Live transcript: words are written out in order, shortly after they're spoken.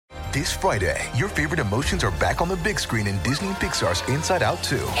This Friday, your favorite emotions are back on the big screen in Disney and Pixar's Inside Out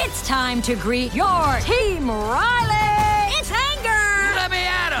 2. It's time to greet your Team Riley. It's anger. Let me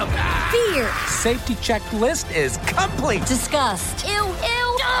at him. Fear. Safety checklist is complete. Disgust. Ew.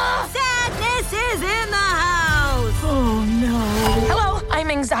 Sadness is in the house. Oh, no. Hello, I'm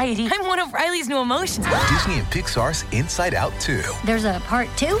anxiety. I'm one of Riley's new emotions. Disney and Pixar's Inside Out 2. There's a part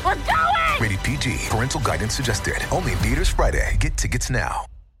 2? We're going! Rated PG. Parental guidance suggested. Only in theaters Friday. Get tickets now.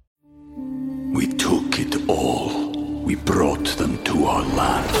 We took it all. We brought them to our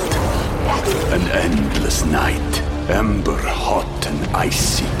land. An endless night, ember hot and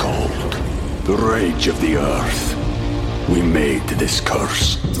icy cold. The rage of the earth. We made this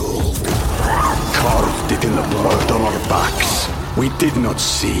curse. Carved it in the blood on our backs. We did not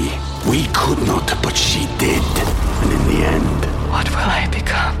see. We could not, but she did. And in the end... What will I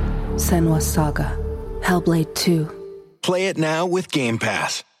become? Senua's Saga. Hellblade 2. Play it now with Game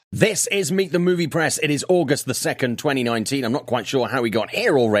Pass. This is Meet the Movie Press. It is August the 2nd, 2019. I'm not quite sure how we got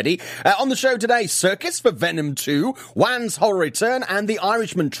here already. On the show today, Circus for Venom 2, Wan's Horror Return, and the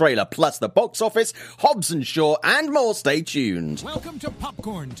Irishman trailer, plus the box office, Hobbs and Shaw, and more. Stay tuned. Welcome to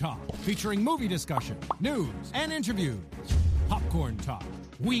Popcorn Talk, featuring movie discussion, news, and interviews. Popcorn Talk.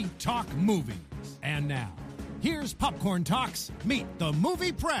 We talk movies. And now, here's Popcorn Talk's Meet the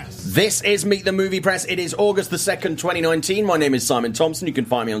Movie Press. This is Meet the Movie Press. It is August the 2nd, 2019. My name is Simon Thompson. You can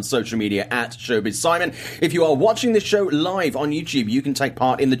find me on social media at Showbiz Simon. If you are watching this show live on YouTube, you can take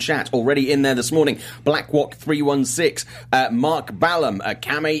part in the chat. Already in there this morning, Blackwalk316, Mark Ballum,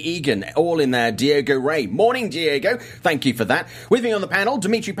 Kame Egan, all in there. Diego Ray. Morning, Diego. Thank you for that. With me on the panel,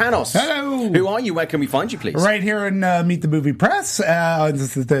 Dimitri Panos. Hello. Who are you? Where can we find you, please? Right here in Meet the Movie Press.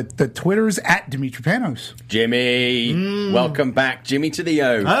 The Twitter's at Dimitri Panos. Jimmy, welcome back. Jimmy to the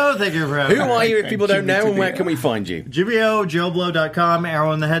O. Oh, thank you for having me. Who are you if people don't know, and where can we find you? Jimmy O, JoeBlow.com,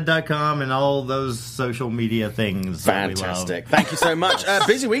 ArrowInTheHead.com, and all those social media things. Fantastic. Thank you so much.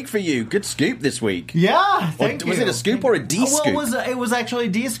 Busy week for you. Good scoop this week. Yeah, thank you. Was it a scoop or a D-scoop? Well, it was actually a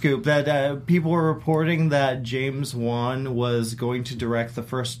D-scoop that people were reporting that James Wan was going to direct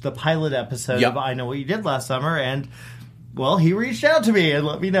the pilot episode of I Know What You Did Last Summer, and... well, he reached out to me and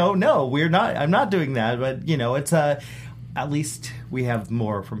let me know, no, I'm not doing that. But, it's at least we have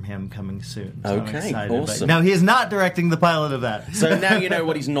more from him coming soon. So okay, awesome. No, he is not directing the pilot of that. So now you know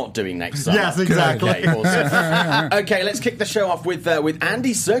what he's not doing next summer. Yes, exactly. Okay, awesome. Okay, let's kick the show off with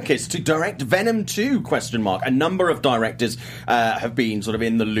Andy Serkis to direct Venom 2, ? A number of directors have been sort of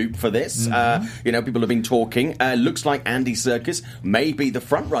in the loop for this. Mm-hmm. People have been talking. Looks like Andy Serkis may be the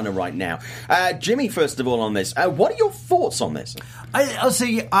front runner right now. Jimmy, first of all, on this. What are your thoughts on this? I'll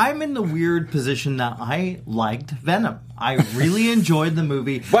say I'm in the weird position that I liked Venom. I really enjoyed the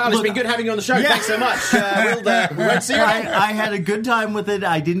movie. Well, it's been good having you on the show. Yeah. Thanks so much. We won't see you again. I had a good time with it.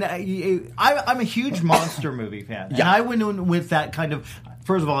 I'm a huge monster movie fan. Yeah. And I went in with that kind of...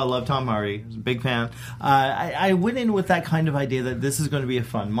 First of all, I love Tom Hardy. I was a big fan. I went in with that kind of idea that this is going to be a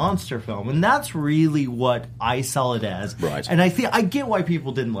fun monster film. And that's really what I saw it as. Right. And I get why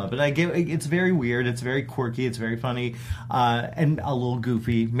people didn't love it. It's very weird. It's very quirky. It's very funny. And a little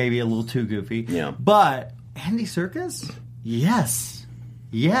goofy. Maybe a little too goofy. Yeah. But... Andy Serkis? Yes.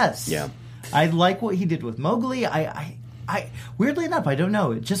 Yeah. I like what he did with Mowgli. I weirdly enough, I don't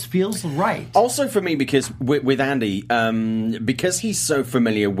know. It just feels right. Also for me, because with Andy, because he's so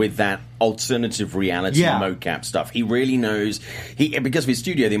familiar with that alternative reality mocap stuff, he really knows. Because of his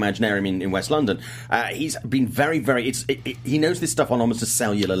studio, the Imaginarium in West London, he's been very, very. He knows this stuff on almost a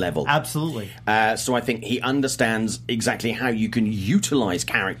cellular level. Absolutely. So I think he understands exactly how you can utilize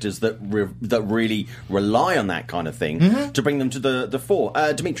characters that really rely on that kind of thing to bring them to the fore.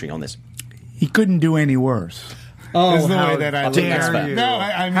 Dimitri, on this, he couldn't do any worse. Oh, is the way that I look at it. you. No,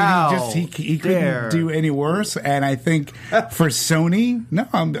 I mean, he couldn't do any worse. And I think for Sony,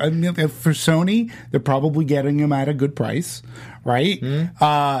 for Sony, they're probably getting him at a good price, right?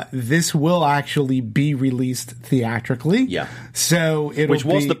 This will actually be released theatrically. Yeah. So which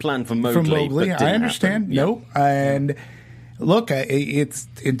was the plan for Mowgli. I understand. Happen. Nope. And look,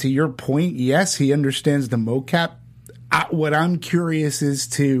 and to your point, yes, he understands the mocap. What I'm curious is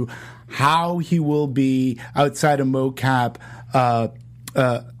to how he will be outside of mocap,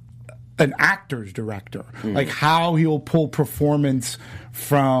 an actor's director, like how he will pull performance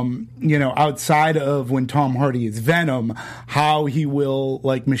from, outside of when Tom Hardy is Venom, how he will,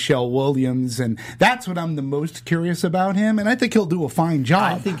 like Michelle Williams, and that's what I'm the most curious about him, and I think he'll do a fine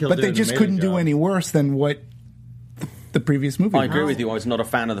job. I think he'll but do they an just amazing couldn't do job. any worse than what the previous movie. I agree with you. I was not a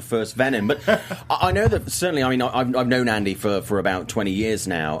fan of the first Venom, but I know that certainly. I mean, I've known Andy for about 20 years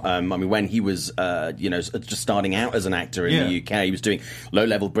now. I mean, when he was just starting out as an actor in the UK, he was doing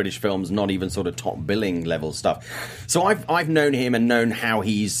low-level British films, not even sort of top billing level stuff. So I've known him and known how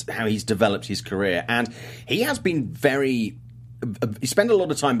he's developed his career, and he has been he spent a lot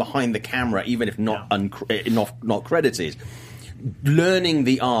of time behind the camera, even if not credited, learning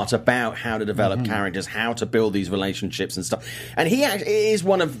the art about how to develop characters, how to build these relationships and stuff. And he is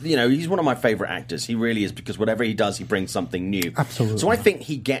one of my favorite actors. He really is, because whatever he does, he brings something new. Absolutely. So I think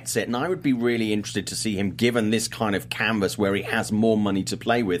he gets it, and I would be really interested to see him given this kind of canvas where he has more money to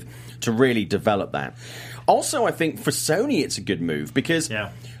play with to really develop that. Also, I think for Sony, it's a good move because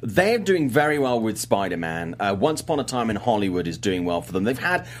they're doing very well with Spider-Man. Once Upon a Time in Hollywood is doing well for them. They've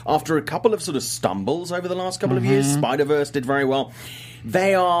had, after a couple of sort of stumbles over the last couple of years, Spider-Verse did very well.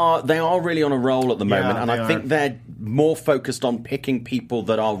 They are really on a roll at the moment, and I think they're more focused on picking people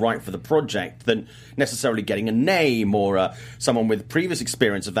that are right for the project than necessarily getting a name or someone with previous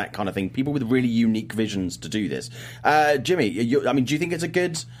experience of that kind of thing. People with really unique visions to do this. Jimmy, do you think it's a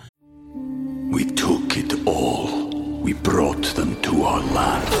good... We took it all. We brought them to our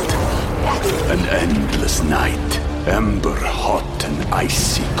land. An endless night, ember hot and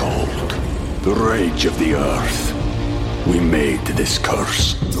icy cold. The rage of the earth. We made this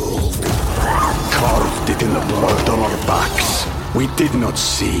curse. Carved it in the blood on our backs. We did not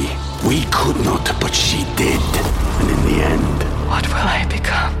see. We could not, but she did. And in the end... What will I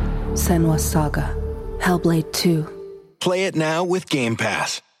become? Senua's Saga. Hellblade 2. Play it now with Game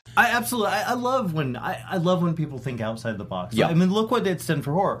Pass. I love when people think outside the box. Yeah. I mean, look what it's done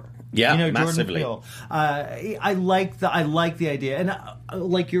for horror. Yeah, massively. Jordan Peele. I like the idea, and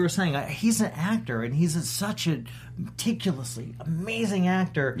like you were saying, he's an actor, and he's such a meticulously amazing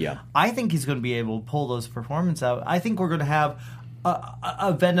actor. Yeah, I think he's going to be able to pull those performances out. I think we're going to have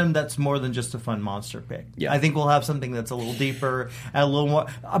a Venom that's more than just a fun monster pick. Yeah. I think we'll have something that's a little deeper and a little more.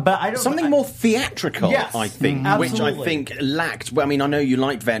 But I don't more theatrical. Yes, I think, which I think lacked. Well, I mean, I know you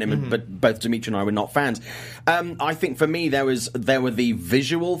liked Venom, but both Dimitri and I were not fans. I think for me there were the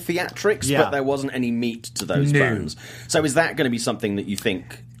visual theatrics, but there wasn't any meat to those bones. So is that going to be something that you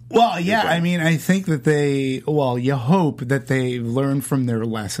think? Well, yeah, I mean, I think that you hope that they learn from their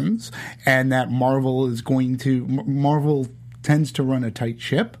lessons, and that Marvel tends to run a tight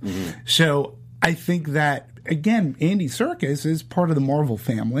ship. So I think that, again, Andy Serkis is part of the Marvel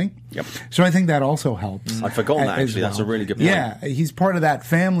family. Yep. So I think that also helps. I'd forgotten that, actually. That's a really good point. Yeah, he's part of that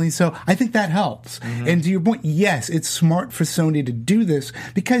family, so I think that helps. And to your point, yes, it's smart for Sony to do this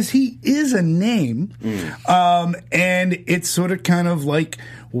because he is a name, and it's sort of kind of like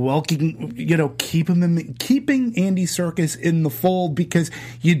keeping Andy Serkis in the fold, because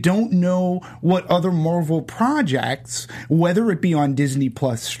you don't know what other Marvel projects, whether it be on Disney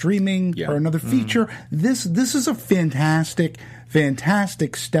Plus streaming or another feature. This is a fantastic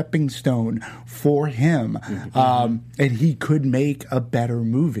stepping stone for him, and he could make a better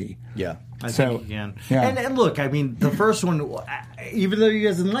movie. Yeah. I think he can. Yeah. And look, I mean, the first one, even though you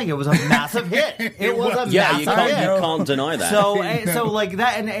guys didn't like it, was a massive hit. It was a massive hit. You can't deny that. So like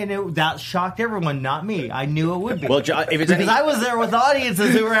that, and that shocked everyone, not me. I knew it would be. Well, because I was there with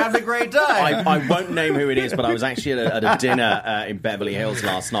audiences who were having a great time. I won't name who it is, but I was actually at a dinner in Beverly Hills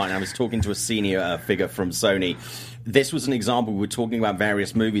last night, and I was talking to a senior figure from Sony. This was an example. We were talking about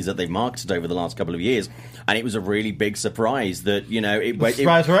various movies that they've marketed over the last couple of years, and it was a really big surprise that,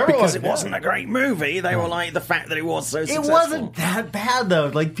 surprise for everyone, because it wasn't a great movie. They were like, the fact that it was so successful. It wasn't that bad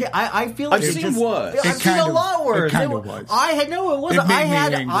though. Like I feel like I've seen worse. I've seen a lot worse. It kind of was. It wasn't.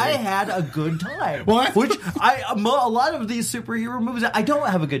 I had a good time. Which a lot of these superhero movies, I don't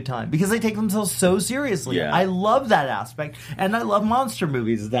have a good time because they take themselves so seriously. Yeah. I love that aspect, and I love monster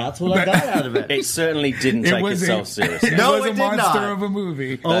movies. That's what I got out of it. It certainly didn't take itself seriously. No, it was a did monster not. of a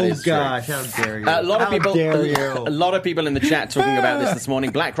movie. Oh gosh, how dare you! A lot of people in the chat talking about this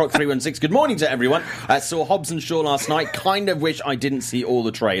morning. BlackRock316. Good morning to everyone. Saw Hobbs and Shaw last night. Kind of wish I didn't see all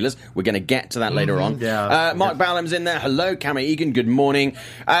the trailers. We're going to get to that later on. Yeah. Mark Ballam's in there. Hello, Cammy Egan. Good morning.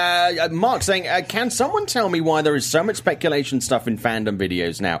 Mark saying, can someone tell me why there is so much speculation stuff in fandom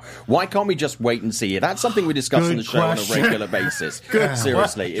videos now? Why can't we just wait and see? That's something we discuss on the show on a regular basis.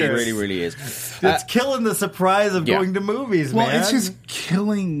 Seriously, it really, really is. It's killing the surprise of going to movies, man. Well, it's just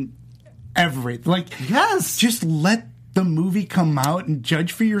killing everything. Like, yes, just let the movie come out and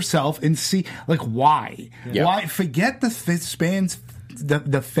judge for yourself and see, like, why? Yeah. Why? Forget the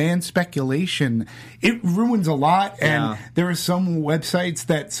the fan speculation, it ruins a lot. And there are some websites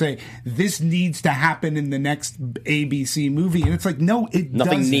that say this needs to happen in the next ABC movie, and it's like, no, it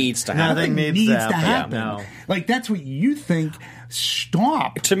Nothing doesn't. needs to happen. Nothing needs to happen. Yeah, no. Like, that's what you think.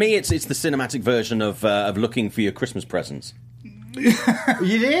 Stop. To me, it's the cinematic version of looking for your Christmas presents. It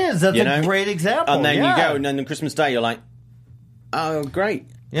is. That's a great example. And then you go, and then on Christmas Day, you're like, oh, great.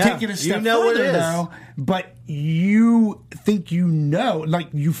 Yeah. Take it a step further, though, but you think like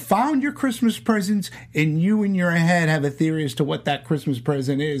you found your Christmas presents, and you in your head have a theory as to what that Christmas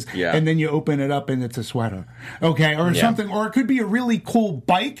present is, and then you open it up and it's a sweater, okay, or something, or it could be a really cool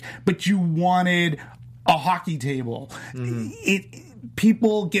bike, but you wanted a hockey table.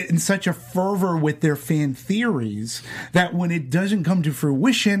 People get in such a fervor with their fan theories that when it doesn't come to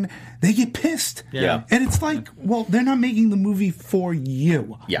fruition, they get pissed. Yeah. And it's like, well, they're not making the movie for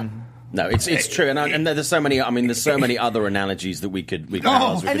you. Yeah. No, it's true, and there's so many. I mean, there's so many other analogies that we could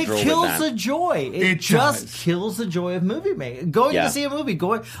draw and it kills the joy. It just kills the joy of movie making. Going to see a movie.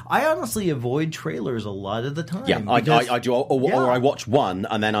 I honestly avoid trailers a lot of the time. Yeah, I do, or I watch one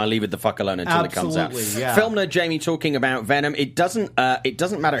and then I leave it the fuck alone until it comes out. Yeah. Film nerd Jamie talking about Venom. It doesn't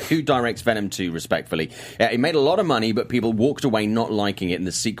matter who directs Venom 2. Respectfully, it made a lot of money, but people walked away not liking it, and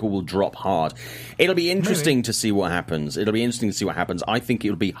the sequel will drop hard. It'll be interesting to see what happens. I think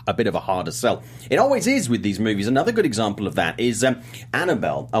it'll be a bit of a harder sell. It always is with these movies. Another good example of that is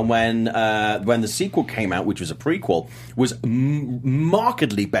Annabelle, and when the sequel came out, which was a prequel, was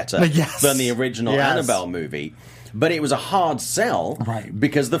markedly better than the original Annabelle movie. But it was a hard sell,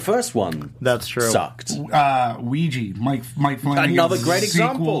 because the first one sucked. Ouija, Mike Flanagan's another great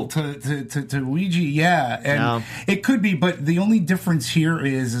example to Ouija, and it could be, but the only difference here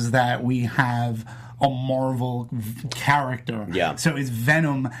is that we have a Marvel character. Yeah. So it's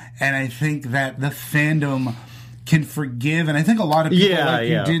Venom, and I think that the fandom can forgive, and I think a lot of people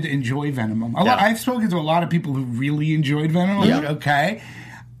you did enjoy Venom. I've spoken to a lot of people who really enjoyed Venom. Like, okay.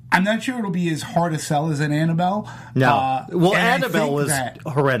 I'm not sure it'll be as hard a sell as an Annabelle. No. Annabelle was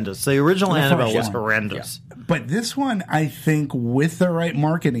horrendous. The original Annabelle was horrendous. Yeah. But this one, I think, with the right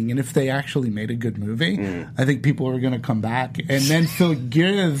marketing, and if they actually made a good movie, I think people are going to come back and then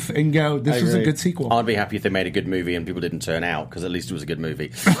forgive and go, this was a good sequel. I'd be happy if they made a good movie and people didn't turn out, because at least it was a good movie.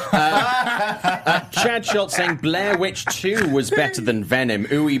 Chad Schultz saying Blair Witch 2 was better than Venom.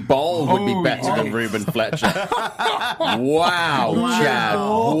 Uwe Boll would be better than Ruben Fletcher. Wow, Chad.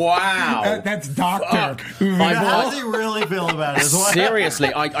 Wow. That's Doctor. How does he really feel about it?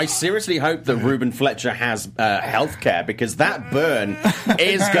 Seriously, I seriously hope that Ruben Fletcher has health care, because that burn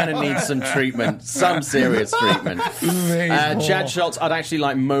is going to need some treatment, some serious treatment. Chad Schultz, I'd actually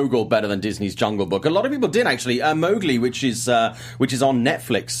like Mogul better than Disney's Jungle Book. A lot of people did, actually. Mowgli, which is on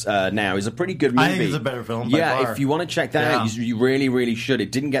Netflix now, is a pretty good movie. I think it's a better film by far. If you want to check that out, you really, really should.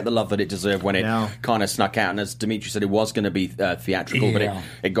 It didn't get the love that it deserved when it kind of snuck out, and as Dimitri said, it was going to be theatrical, but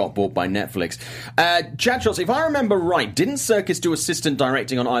it got bought by Netflix. Chad Schultz, if I remember right, didn't Serkis do assistant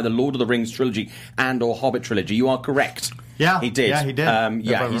directing on either Lord of the Rings trilogy and or Hobbit trilogy? You are correct. Yeah, he did. Yeah, he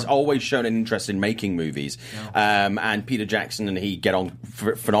did. He's always shown an interest in making movies. And Peter Jackson and he get on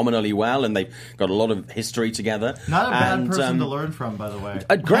phenomenally well, and they've got a lot of history together. Not a bad person to learn from, by the way.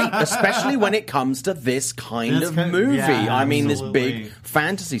 Great, especially when it comes to this kind of movie. Yeah, I mean, this big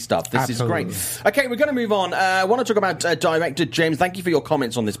fantasy stuff. This is great. Okay, we're going to move on. I want to talk about director James. Thank you for your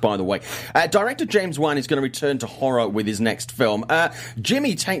comments on this, by the way. Director James Wan is going to return to horror with his next film.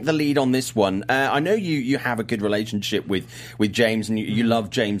 Jimmy, take the lead on this one. I know you have a good relationship with James, and you love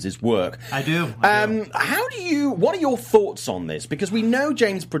James's work. I do. What are your thoughts on this? Because we know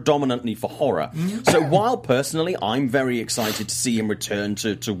James predominantly for horror. So while personally I'm very excited to see him return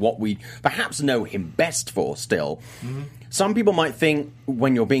to what we perhaps know him best for still, some people might think,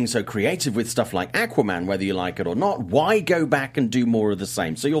 when you're being so creative with stuff like Aquaman, whether you like it or not, why go back and do more of the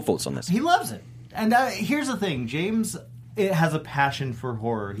same? So your thoughts on this? He loves it. And here's the thing, James... It has a passion for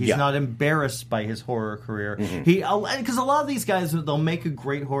horror. He's not embarrassed by his horror career. Because a lot of these guys, they'll make a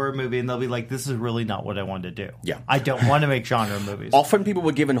great horror movie and they'll be like, this is really not what I want to do. Yeah. I don't want to make genre movies. Often people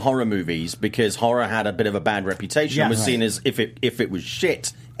were given horror movies because horror had a bit of a bad reputation and was seen as if it was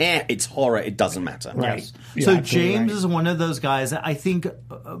shit, it's horror, it doesn't matter. Right. Yes. So James is one of those guys that I think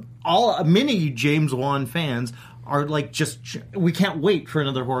many James Wan fans are like, we can't wait for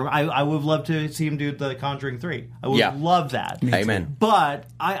another horror. I would love to see him do The Conjuring 3. I would love that. Amen. But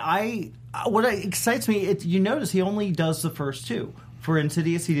what excites me, you notice he only does the first two. For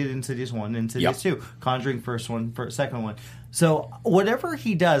Insidious, he did Insidious 1, Insidious 2. Conjuring first one, second one. So whatever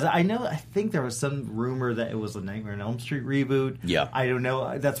he does, I think there was some rumor that it was a Nightmare on Elm Street reboot. Yeah. I don't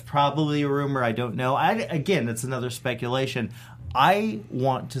know. That's probably a rumor. I don't know. Again, it's another speculation. I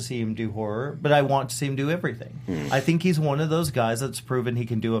want to see him do horror, but I want to see him do everything. I think he's one of those guys that's proven he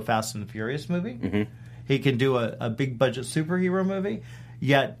can do a Fast and Furious movie. He can do a big budget superhero movie.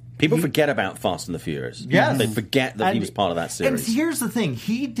 Yet people forget about Fast and the Furious. Yes. They forget that he was part of that series. And here's the thing.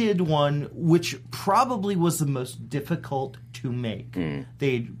 He did one which probably was the most difficult to make.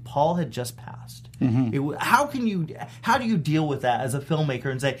 Paul had just passed. How do you deal with that as a filmmaker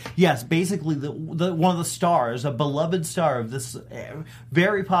and say, yes, basically one of the stars, a beloved star of this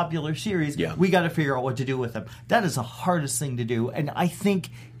very popular series, we got to figure out what to do with him. That is the hardest thing to do, and I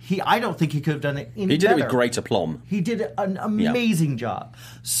don't think he could have done it any better. He did it with great aplomb. He did an amazing job.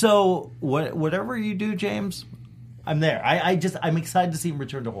 So whatever you do, James, I'm there. I'm excited to see him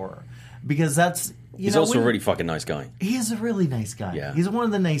return to horror because that's. He's also a really fucking nice guy. He is a really nice guy. Yeah. He's one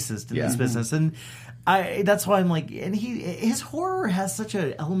of the nicest in this business, and that's why I'm like, and his horror has such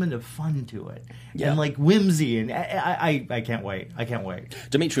an element of fun to it, and like whimsy, and I can't wait. I can't wait.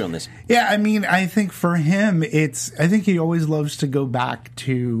 Dimitri on this. Yeah, I mean, I think for him, I think he always loves to go back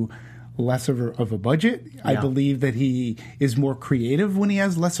to less of a budget. Yeah. I believe that he is more creative when he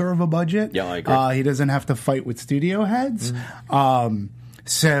has lesser of a budget. Yeah, I agree. He doesn't have to fight with studio heads.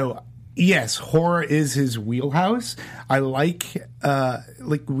 So. Yes, horror is his wheelhouse. I like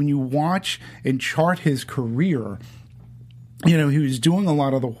when you watch and chart his career, he was doing a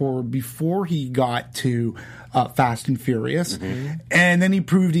lot of the horror before he got to Fast and Furious. And then he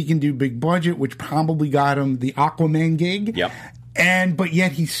proved he can do big budget, which probably got him the Aquaman gig. Yep. But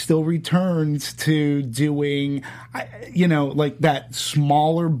yet he still returns to doing, like that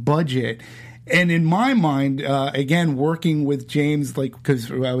smaller budget. And in my mind, again, working with James,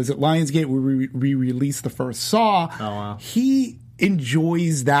 because I was at Lionsgate, we released the first Saw. Oh, wow. He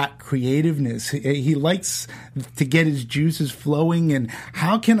enjoys that creativeness. He likes to get his juices flowing, and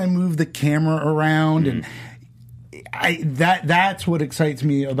how can I move the camera around? And that's what excites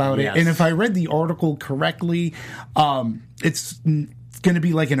me about it. And if I read the article correctly, it's going to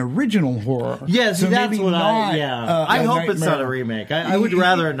be like an original horror. Yeah, so that's maybe what not, I hope it's not a remake. I would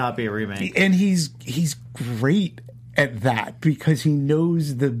rather it not be a remake. And he's great at that because he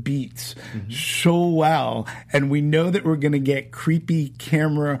knows the beats so well, and we know that we're going to get creepy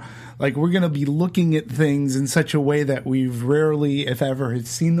camera. Like, we're going to be looking at things in such a way that we've rarely, if ever, had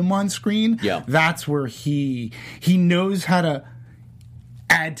seen them on screen. Yeah. That's where he knows how to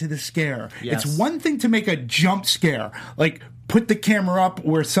add to the scare. Yes. It's one thing to make a jump scare, like put the camera up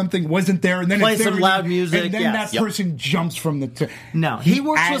where something wasn't there, and then play it's there, some loud music, and then that person jumps from the. No, he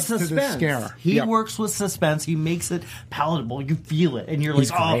works with adds to the suspense. scare. He works with suspense. He makes it palatable. You feel it, and you're like,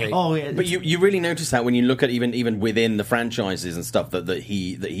 oh. Yeah. But you really notice that when you look at even within the franchises and stuff that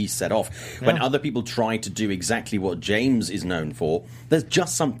he set off. When other people try to do exactly what James is known for, there's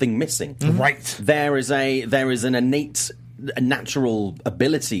just something missing. Right. There is an innate, natural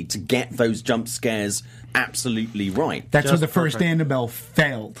ability to get those jump scares absolutely right. That's where the first Annabelle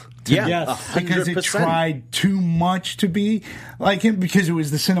failed. Because it tried too much to be like him, because it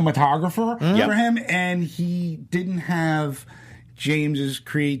was the cinematographer for him, and he didn't have James's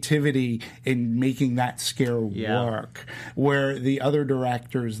creativity in making that scare work. Where the other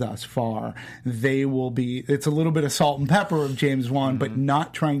directors thus far, it's a little bit of salt and pepper of James Wan, but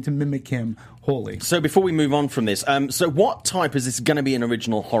not trying to mimic him wholly. So before we move on from this, so what type is this going to be an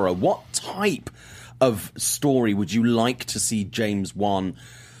original horror? What type of story would you like to see James Wan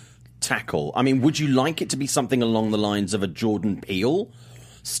tackle? I mean, would you like it to be something along the lines of a Jordan Peele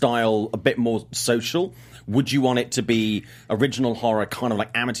style, a bit more social? Would you want it to be original horror, kind of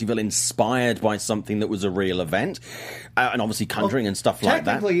like Amityville, inspired by something that was a real event? And obviously Conjuring and stuff like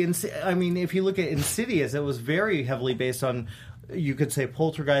that. Technically, I mean, if you look at Insidious, it was very heavily based on, you could say,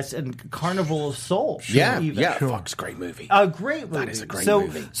 Poltergeist and Carnival of Souls. Fuck's great movie. A great movie. That is a great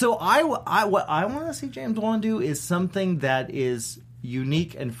movie. So what I want to see James Wan do is something that is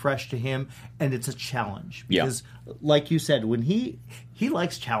unique and fresh to him, and it's a challenge. Because, like you said, when he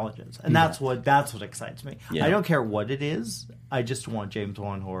likes challenges, and that's what excites me. I don't care what it is. I just want James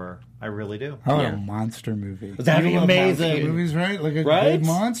Wan horror. I really do. A monster movie. That'd be amazing. Movies, right? Like a good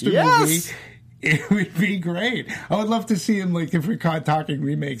monster movie. It would be great. I would love to see him, like, if we're talking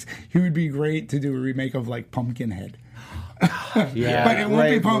remakes, he would be great to do a remake of, like, Pumpkinhead. But it won't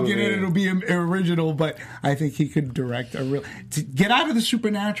be Pumpkinhead, it'll be original, but I think he could direct to get out of the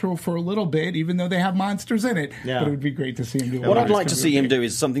supernatural for a little bit, even though they have monsters in it. But it would be great to see him do what I'd like to see him do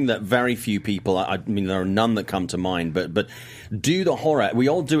is something that very few people, I mean, there are none that come to mind, but do the horror. We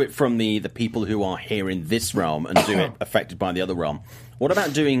all do it from the people who are here in this realm and do it affected by the other realm. What about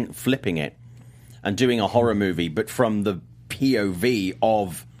flipping it and doing a horror movie, but from the POV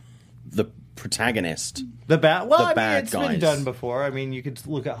of the protagonist. The bad bad it's guys. been done before. I mean, you could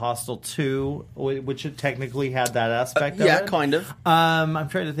look at Hostel 2, which it technically had that aspect of it. Yeah, kind of. I'm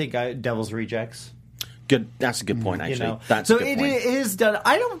trying to think. Devil's Rejects. Good. That's a good point, actually. You know? That's so a good point. It is done.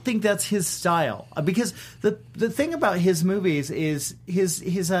 I don't think that's his style, because the thing about his movies is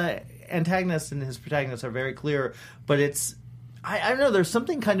his antagonists and his protagonists are very clear, but it's I don't know. There's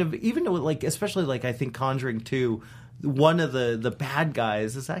something kind of, even like, especially like I think Conjuring 2. One of the bad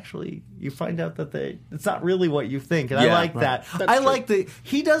guys is actually, you find out that it's not really what you think, and I like that. That's I true. like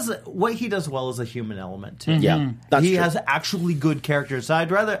he does well as a human element too. Yeah, that's he true. has actually good characters. So I'd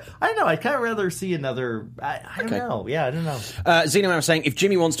kind of rather see another. I don't know. Yeah, I don't know. Zeno was saying, if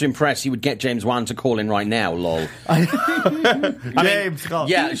Jimmy wants to impress, he would get James Wan to call in right now. Lol. James, call.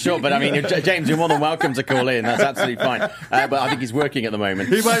 Yeah, sure, but I mean, James, you're more than welcome to call in. That's absolutely fine. But I think he's working at the moment.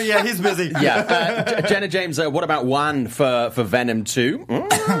 He's busy. Yeah, Jenna James. What about Wan for Venom 2?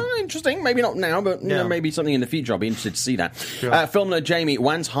 Interesting. Maybe not now, but you know, maybe something in the future. I'll be interested to see that. Sure. Film nerd Jamie,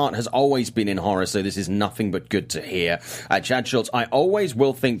 Wan's heart has always been in horror, so this is nothing but good to hear. Chad Schultz, I always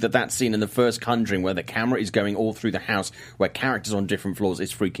will think that scene in the first Conjuring where the camera is going all through the house, where characters on different floors,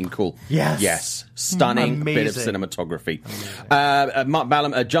 is freaking cool. Yes. Stunning bit of cinematography. Mark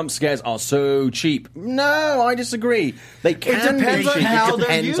Ballum, jump scares are so cheap. No, I disagree. They can be cheap. It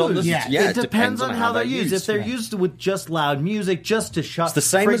depends on the it depends on how they're used. If they're used with just loud music, just to shut. It's the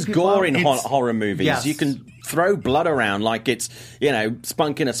same as gore in horror movies. Yes. You can throw blood around like it's,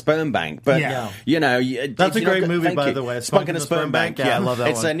 spunk in a sperm bank. But, that's a great movie, by the way. Spunk in a sperm bank. Yeah, I love that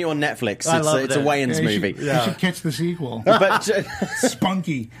It's one. new on Netflix. It's a Wayans movie. You should catch the sequel. But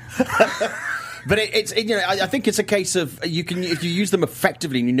Spunky. But I think it's a case of if you use them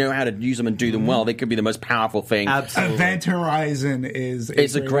effectively and you know how to use them and do them well, they could be the most powerful thing. Absolutely. Event Horizon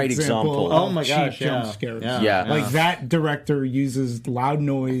is a great example. Oh my gosh, jump scares. Yeah. Like that director uses loud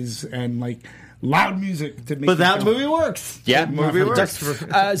noise and like loud music to make. But that movie works. Yeah, movie works.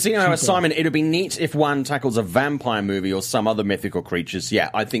 Zeno Simon, it'd be neat if one tackles a vampire movie or some other mythical creatures. Yeah,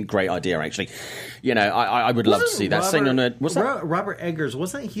 I think great idea actually. I would love to see that. Robert Eggers,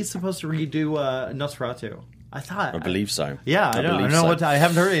 wasn't he supposed to redo Nosferatu? I believe so. Yeah, I don't know what. I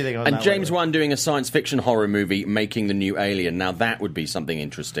haven't heard anything on that. And James Wan doing a science fiction horror movie, making the new Alien. Now that would be something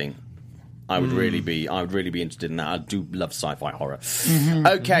interesting. I would really be interested in that. I do love sci-fi horror.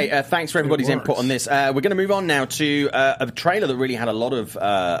 Okay, thanks for everybody's input on this. We're going to move on now to a trailer that really had a lot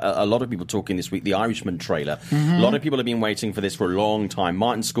of people talking this week. The Irishman trailer. A lot of people have been waiting for this for a long time.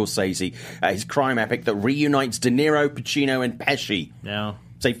 Martin Scorsese, his crime epic that reunites De Niro, Pacino, and Pesci. Yeah.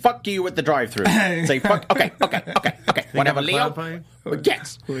 Say fuck you at the drive-through. Say fuck. Okay. Whatever, Leo.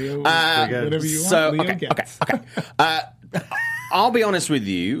 Yes. Leo, whatever you want. Leo gets. Okay. I'll be honest with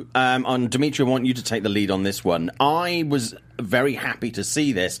you, and Dimitri, I want you to take the lead on this one. I was very happy to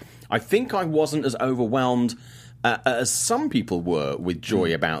see this. I think I wasn't as overwhelmed as some people were with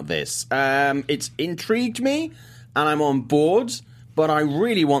joy about this. It's intrigued me, and I'm on board, but I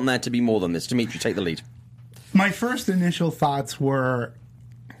really want there to be more than this. Dimitri, take the lead. My first initial thoughts were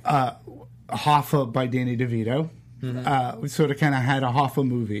Hoffa by Danny DeVito. We sort of kind of had a Hoffa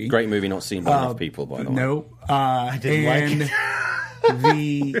movie. Great movie, not seen by enough people, by the way. No. I didn't like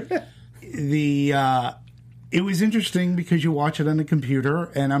it. It was interesting because you watch it on a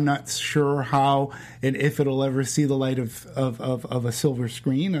computer, and I'm not sure how and if it'll ever see the light of a silver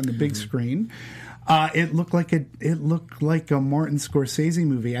screen on the big screen. It looked like a Martin Scorsese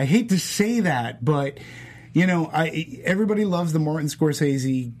movie. I hate to say that, but everybody loves the Martin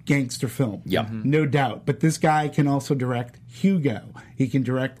Scorsese gangster film. Yeah. No doubt. But this guy can also direct Hugo. He can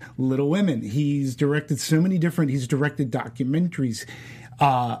direct Little Women. He's directed so many different, he's directed documentaries.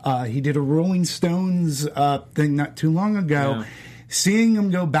 He did a Rolling Stones thing not too long ago. Yeah. Seeing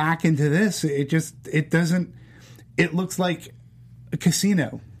him go back into this, it looks like a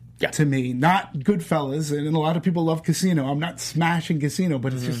Casino. Yeah. To me, not Goodfellas, and a lot of people love Casino. I'm not smashing Casino,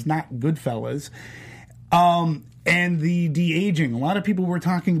 but it's just not Goodfellas. And the de-aging. A lot of people were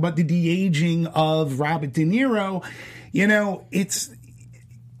talking about the de-aging of Robert De Niro.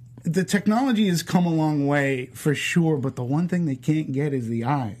 The technology has come a long way for sure, but the one thing they can't get is the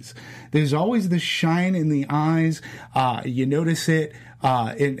eyes. There's always the shine in the eyes. You notice it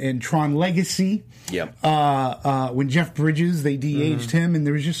in Tron Legacy. Yep. When Jeff Bridges, they de-aged him, and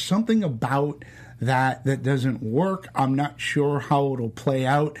there's just something about that doesn't work. I'm not sure how it'll play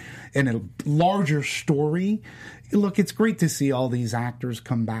out in a larger story, look, it's great to see all these actors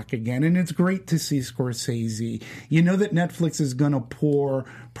come back again, and it's great to see Scorsese. You know that Netflix is going to pour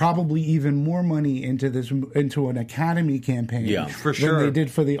probably even more money into an Academy campaign, for sure, than they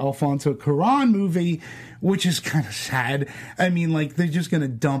did for the Alfonso Cuarón movie, which is kind of sad. I mean, like, they're just going to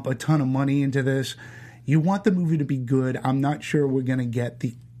dump a ton of money into this. You want the movie to be good. I'm not sure we're going to get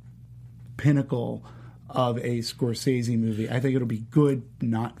the pinnacle of a Scorsese movie. I think it'll be good,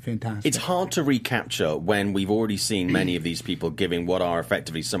 not fantastic. It's hard to recapture when we've already seen many of these people giving what are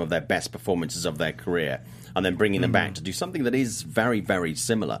effectively some of their best performances of their career, and then bringing them back to do something that is very, very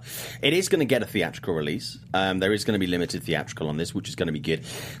similar. It is going to get a theatrical release. There is going to be limited theatrical on this, which is going to be good.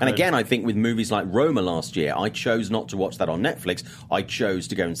 And again, I think with movies like Roma last year, I chose not to watch that on Netflix. I chose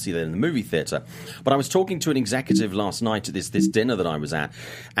to go and see that in the movie theatre. But I was talking to an executive last night at this dinner that I was at,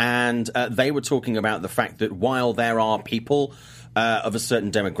 and they were talking about the fact that while there are people of a certain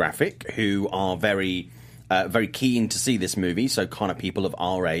demographic who are very keen to see this movie, so kind of people of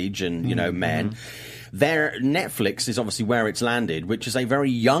our age and, you know, men, their Netflix is obviously where it's landed, which is a very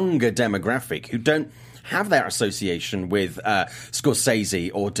younger demographic who don't have that association with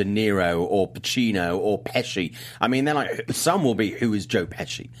Scorsese or De Niro or Pacino or Pesci. I mean, they're like, some will be, who is Joe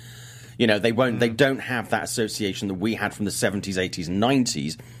Pesci? You know, they won't. They don't have that association that we had from the 70s, 80s, and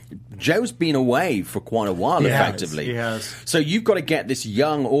 90s. Joe's been away for quite a while, effectively. He has. So you've got to get this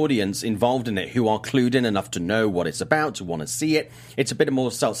young audience involved in it who are clued in enough to know what it's about, to want to see it. It's a bit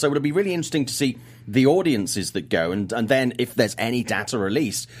more self. So it'll be really interesting to see the audiences that go, and then if there's any data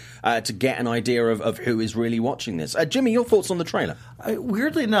released, to get an idea of who is really watching this. Jimmy, your thoughts on the trailer?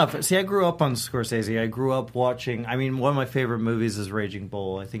 Weirdly enough, see, I grew up on Scorsese. I grew up watching, I mean, one of my favorite movies is Raging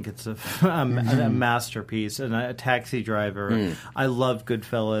Bull. I think it's a masterpiece, and a Taxi Driver. I love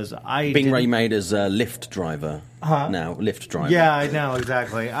Goodfellas. Being remade as a Lyft driver. Now, Lyft driver. Yeah, I know,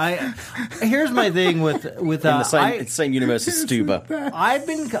 exactly. Here's my thing with in the same universe as Stuber. I've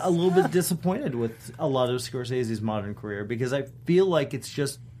been a little bit disappointed with a lot of Scorsese's modern career because I feel like it's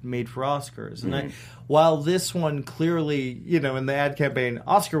just made for Oscars. And while this one clearly, you know, in the ad campaign,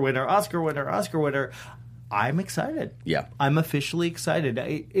 Oscar winner, Oscar winner, Oscar winner, I'm excited. Yeah. I'm officially excited.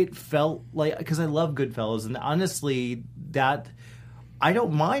 It felt like, because I love Goodfellas, and honestly, that I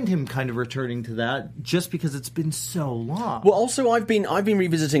don't mind him kind of returning to that just because it's been so long. Well, also, I've been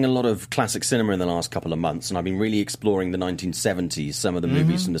revisiting a lot of classic cinema in the last couple of months, and I've been really exploring the 1970s, some of the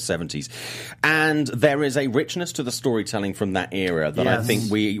movies from the 70s. And there is a richness to the storytelling from that era that I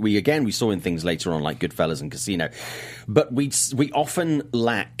think we saw in things later on, like Goodfellas and Casino. But we often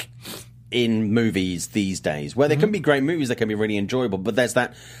lack in movies these days, where there can be great movies that can be really enjoyable, but there's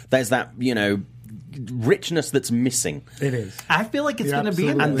that, you know, richness that's missing. It is. I feel like it's going to be,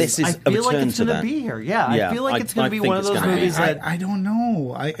 and this is I feel like it's going to be here. Yeah, I feel like it's going to be one of those movies that I don't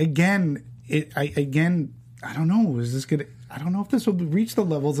know. I don't know. Is this going to? I don't know if this will reach the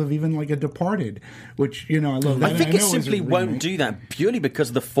levels of even like a Departed, which, you know, I love that. I think it simply won't do that purely because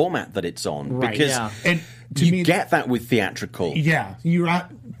of the format that it's on. Right. Because and you get that with theatrical. Yeah, you're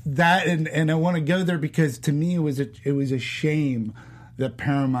at that, and I want to go there because to me it was a shame that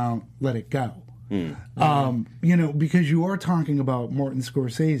Paramount let it go. You know, because you are talking about Martin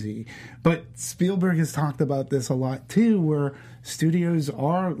Scorsese, but Spielberg has talked about this a lot too, where studios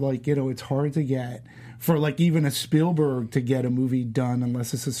are like, you know, it's hard to get for like even a Spielberg to get a movie done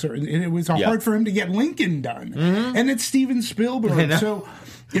unless it's a certain. It was hard for him to get Lincoln done, and it's Steven Spielberg. So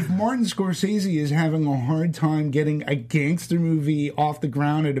if Martin Scorsese is having a hard time getting a gangster movie off the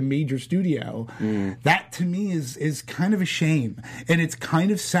ground at a major studio, that to me is kind of a shame. And it's kind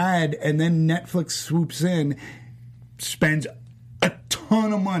of sad. And then Netflix swoops in, spends a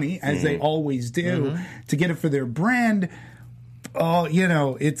ton of money, as they always do, to get it for their brand. Oh, you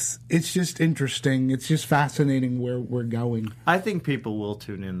know, it's just interesting. It's just fascinating where we're going. I think people will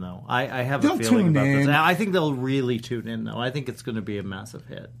tune in, though. I have a feeling about this. I think they'll really tune in, though. I think it's going to be a massive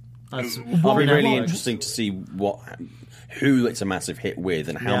hit. It'll be really interesting to see who it's a massive hit with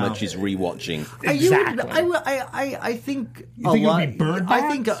and how much is rewatching. Exactly. I think you think it'll be Bird Box?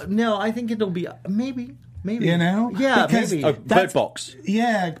 I think it'll be maybe. You know? Yeah, because maybe. Bird Box.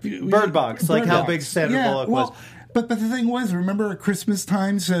 Yeah. Bird Box, like how big Sandra Bullock was. But the thing was, remember at Christmas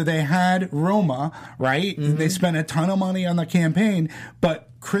time, so they had Roma, right? They spent a ton of money on the campaign, but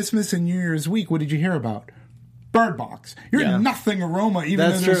Christmas and New Year's week, what did you hear about? Bird Box. You're nothing Aroma,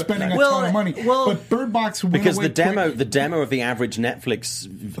 even though they're spending a ton of money. But Bird Box went because away the demo of the average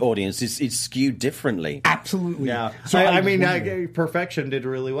Netflix audience is skewed differently. Absolutely. Yeah. So I mean, Perfection did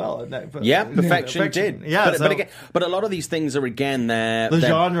really well. Perfection did. Yeah. But a lot of these things are again the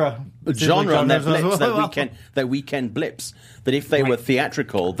genre on Netflix. They're weekend blips. That if they were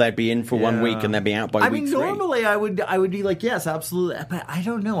theatrical, they'd be in for 1 week and they'd be out by week 3. Normally I would be like, yes, absolutely. But I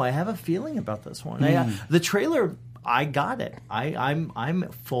don't know. I have a feeling about this one. The trailer, I got it.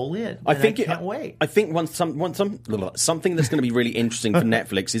 I'm full in. I can't wait. I think something that's going to be really interesting for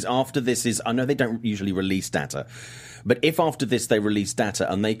Netflix is after this is, I know they don't usually release data, but if after this they release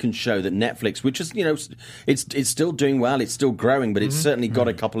data and they can show that Netflix, which is, it's still doing well, it's still growing, but it's certainly got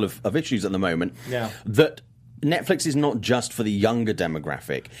a couple of issues at the moment. Yeah. That Netflix is not just for the younger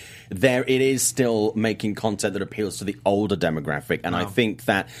demographic. It is still making content that appeals to the older demographic, and I think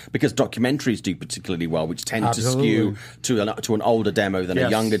that because documentaries do particularly well, which tend to skew to an older demo than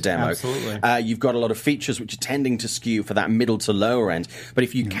a younger demo. Absolutely. You've got a lot of features which are tending to skew for that middle to lower end. But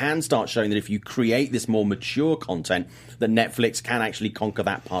if you can start showing that if you create this more mature content, that Netflix can actually conquer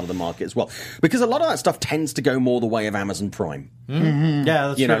that part of the market as well, because a lot of that stuff tends to go more the way of Amazon Prime. Mm-hmm. Yeah,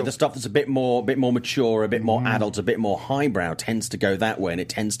 that's true. The stuff that's a bit more mature, a bit more adult, a bit more highbrow tends to go that way, and it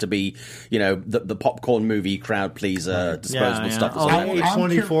tends to be, the popcorn movie, crowd pleaser, disposable stuff.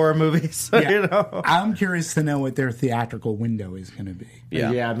 A24 movies. I'm curious to know what their theatrical window is going to be.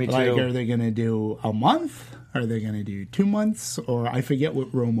 Yeah, me too. Like, are they going to do a month? Are they going to do 2 months? Or I forget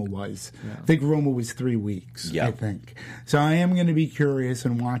what Roma was. Yeah. I think Roma was 3 weeks, I think. So I am going to be curious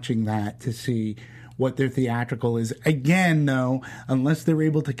in watching that to see what their theatrical is. Again, though, unless they're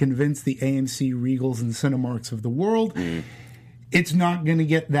able to convince the AMC, Regals, and Cinemarks of the world, it's not going to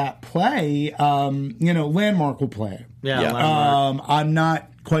get that play. Landmark will play. I'm not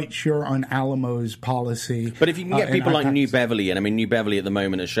quite sure on Alamo's policy. But if you can get people like New Beverly, and I mean, New Beverly at the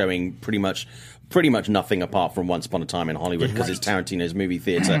moment is showing pretty much nothing apart from Once Upon a Time in Hollywood, because it's Tarantino's movie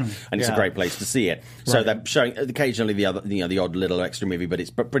theater and it's a great place to see it. So they're showing occasionally the odd little extra movie, but it's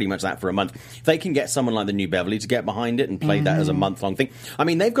pretty much that for a month. If they can get someone like the New Beverly to get behind it and play that as a month-long thing. I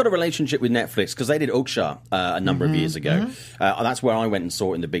mean, they've got a relationship with Netflix because they did Ukshar a number of years ago. That's where I went and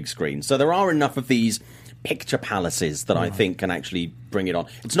saw it in the big screen. So there are enough of these picture palaces that I think can actually bring it on.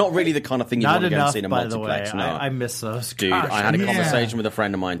 It's not really the kind of thing you want to go and see in a multiplex. No, I miss those. Dude, I had a conversation with a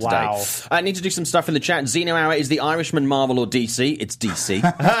friend of mine today. Wow. I need to do some stuff in the chat. Xeno Hour, is The Irishman Marvel or DC? It's DC.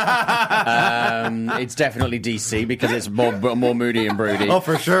 It's definitely DC because it's more moody and broody. Oh,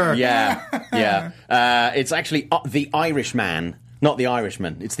 for sure. Yeah. It's actually The Irishman. Not The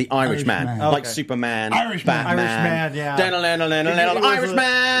Irishman. It's The Irishman. Like Superman, Batman. Irishman!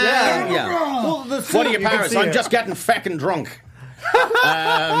 Yeah. Well, what are your parents? I'm just getting feckin' drunk.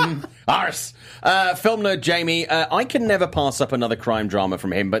 Arse. Film nerd Jamie, I can never pass up another crime drama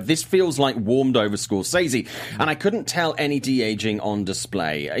from him, but this feels like warmed over Scorsese, and I couldn't tell any de-aging on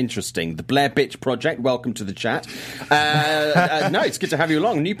display. Interesting. The Blair Bitch Project, welcome to the chat. No, it's good to have you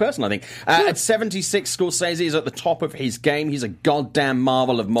along. New person, I think. At 76, Scorsese is at the top of his game. He's a goddamn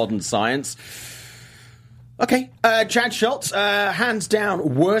marvel of modern science. Okay, Chad Schultz, hands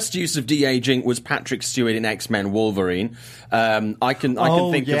down, worst use of de-aging was Patrick Stewart in X-Men Wolverine. I can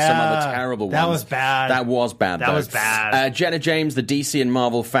think of some other terrible ones. That was bad. That was bad, though. That was bad. Jenna James, the DC and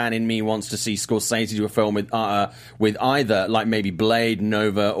Marvel fan in me, wants to see Scorsese do a film with either, like maybe Blade,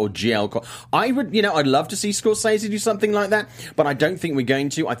 Nova, or GL. I'd love to see Scorsese do something like that, but I don't think we're going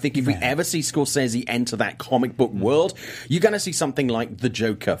to. I think if we ever see Scorsese enter that comic book world, you're going to see something like The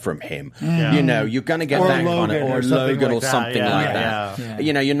Joker from him. Yeah. You're going to get that kind of, or Logan or something like that.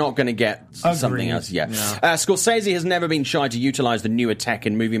 Yeah. You're not going to get something else. Yeah. Scorsese has never been shy to utilize the newer tech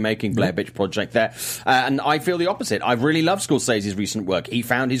in movie making. Blair Bitch Project there, and I feel the opposite. I really love Scorsese's recent work. He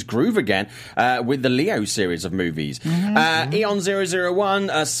found his groove again with the Leo series of movies. Eon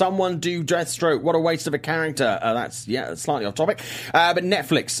 001, someone do Deathstroke. What a waste of a character. That's slightly off topic, but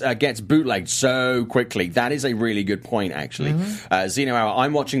Netflix gets bootlegged so quickly. That is a really good point, actually. Xeno Hour,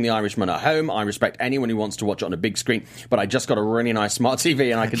 I'm watching The Irishman at home. I respect anyone who wants to watch it on a big screen, but I just got a really nice smart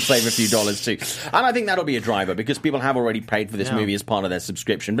TV and I can save a few dollars too. And I think that'll be a driver because people have already paid for this movie as part of their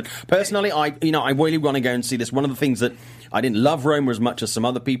subscription. But personally, I really want to go and see this. One of the things that I didn't love Roma as much as some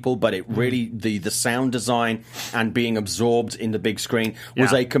other people, but it really, the sound design and being absorbed in the big screen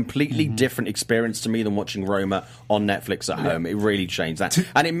was a completely different experience to me than watching Roma on Netflix at home. It really changed that.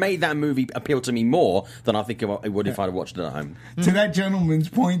 And it made that movie appeal to me more than I think it would if I'd watched it at home. To that gentleman's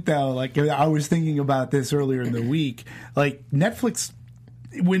point, though, like I was thinking about this earlier in the week, like Netflix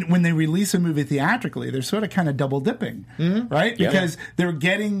when they release a movie theatrically, they're sort of kind of double dipping, right? Because they're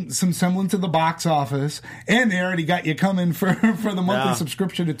getting some semblance of the box office, and they already got you coming for the monthly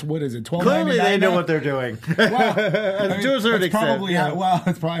subscription. It's what is it? $12.99. Clearly, they know what they're doing. Well, to a certain extent, probably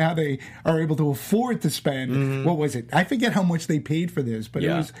it's probably how they are able to afford to spend. What was it? I forget how much they paid for this, but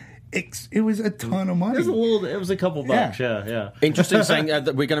it was a ton of money. It was a couple bucks. Yeah. Interesting saying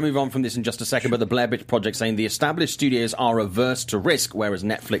that we're going to move on from this in just a second, but the Blair Witch Project saying the established studios are averse to risk, whereas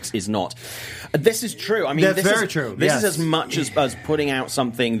Netflix is not. This is true. I mean, that's very true. This is as much as putting out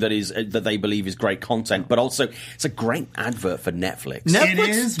something that is that they believe is great content, but also it's a great advert for Netflix.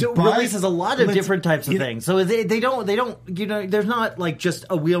 Netflix releases a lot of different types of things, so they don't. There's not like just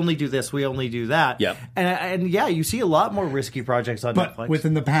we only do this, we only do that. Yeah, and you see a lot more risky projects on Netflix.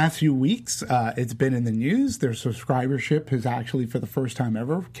 Within the past few weeks, it's been in the news. Their subscribership has actually, for the first time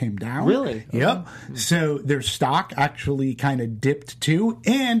ever, came down. Really? Yep. So their stock actually kind of dipped too,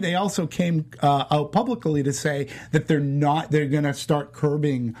 and they also came out publicly to say that they're going to start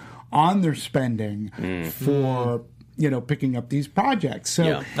curbing on their spending for picking up these projects.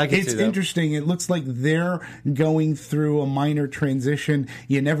 So it's interesting. It looks like they're going through a minor transition.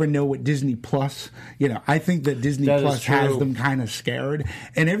 You never know what Disney Plus, I think that Disney Plus has them kind of scared,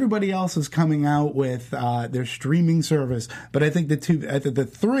 and everybody else is coming out with their streaming service. But I think the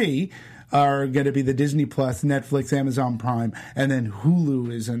three are going to be the Disney Plus, Netflix, Amazon Prime, and then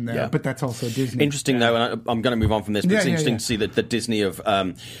Hulu is in there. Yeah. But that's also Disney. Interesting, though, and I'm going to move on from this, but it's interesting to see that Disney have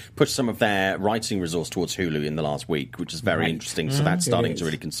pushed some of their writing resource towards Hulu in the last week, which is very interesting. So that's starting to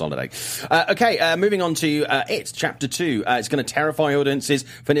really consolidate. Moving on to It, Chapter 2. It's going to terrify audiences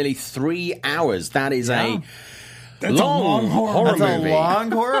for nearly 3 hours. That is That's a long horror movie. That's a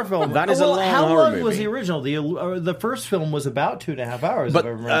long horror film. That is a long horror movie. How long was the original? The first film was about 2.5 hours. But if I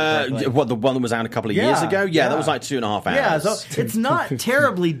remember correctly. The one that was out a couple of years ago? Yeah, that was like 2.5 hours. Yeah, so it's not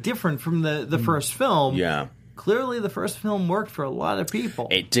terribly different from the first film. Yeah. Clearly, the first film worked for a lot of people.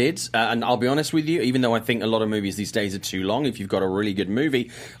 It did, and I'll be honest with you, even though I think a lot of movies these days are too long, if you've got a really good movie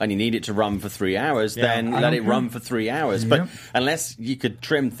and you need it to run for 3 hours, then let it run for 3 hours. But unless you could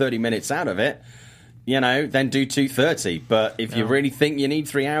trim 30 minutes out of it, then do 2:30. But if you really think you need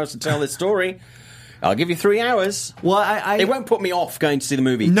 3 hours to tell this story, I'll give you 3 hours. Well, it won't put me off going to see the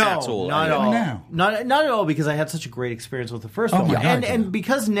movie at all. Not at all. No. Not at all, because I had such a great experience with the first one. And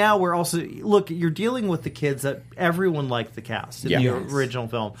because now we're also... Look, you're dealing with the kids that everyone liked the cast in the original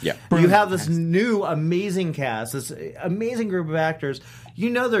film. Yeah. You have this new amazing cast, this amazing group of actors.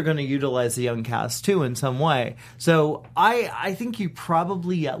 They're going to utilize the young cast, too, in some way. So I think you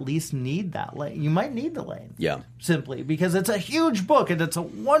probably at least need that lane. You might need the lane. Yeah. Simply because it's a huge book, and it's a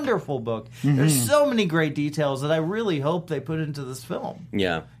wonderful book. There's so many great details that I really hope they put into this film.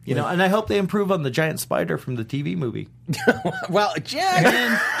 Yeah. And I hope they improve on the giant spider from the TV movie. Well, do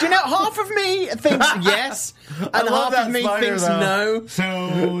you know, half of me thinks yes, and half of me thinks no.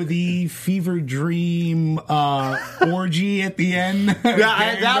 So the fever dream orgy at the end.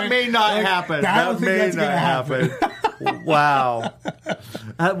 That may not happen. That may not happen. Wow.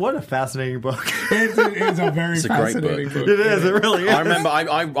 What a fascinating book. It's a very fascinating book. It is. It really is. I remember,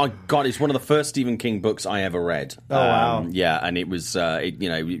 it's one of the first Stephen King books I ever read. Oh, wow. Yeah, and it was, it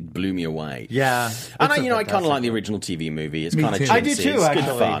blew me away. Yeah. And I kind of like the original TV movie. It's kind of chintzy. I do too, it's good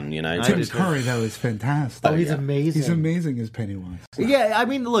fun, Tim Curry, though, is fantastic. Oh, he's amazing. He's amazing as Pennywise. Yeah, I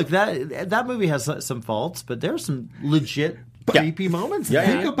mean, look, that movie has some faults, but there's some legit creepy moments.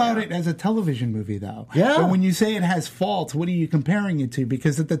 Think about it as a television movie, though. Yeah. But when you say it has faults, what are you comparing it to?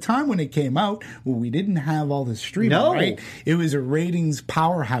 Because at the time when it came out, we didn't have all this streaming, right? It was a ratings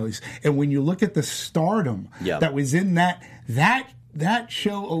powerhouse. And when you look at the stardom that was in that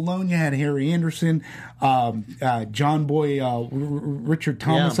show alone, you had Harry Anderson, John Boy, Richard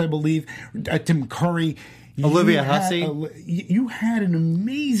Thomas, I believe, Tim Curry. Olivia Hussey. You had an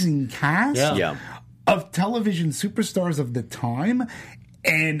amazing cast of television superstars of the time.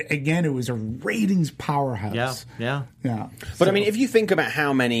 And again, it was a ratings powerhouse. Yeah. But I mean, if you think about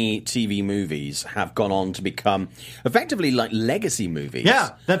how many TV movies have gone on to become effectively like legacy movies.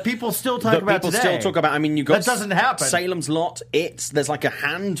 Yeah, that people still talk about today. People still talk about. I mean, you've got... That doesn't happen. Salem's Lot, there's like a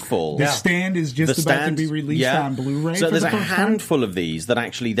handful. The Stand is just about to be released on Blu-ray. So there's a handful of these that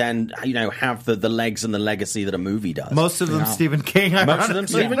actually then, have the legs and the legacy that a movie does. Most of them Stephen King. Most of them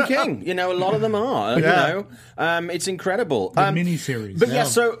Stephen King. A lot of them are. It's incredible. The miniseries. But Yeah,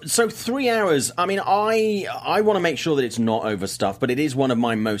 so 3 hours. I mean, I want to make sure that it's not overstuffed, but it is one of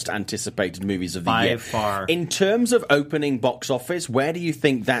my most anticipated movies of the year. By far. In terms of opening box office, where do you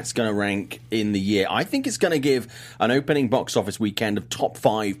think that's going to rank in the year? I think it's going to give an opening box office weekend of top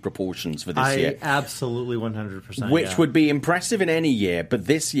 5 proportions for this year. Absolutely 100%. Which would be impressive in any year, but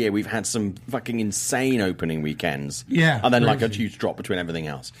this year we've had some fucking insane opening weekends. Yeah. And then like a huge drop between everything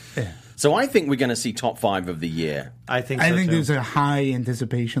else. Yeah. So I think we're going to see top 5 of the year. I think too. There's a high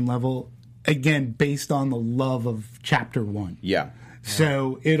anticipation level, again, based on the love of Chapter 1. Yeah.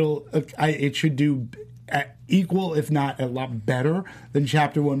 So it should do equal, if not a lot better than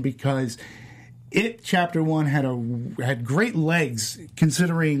Chapter 1, because Chapter 1 had great legs,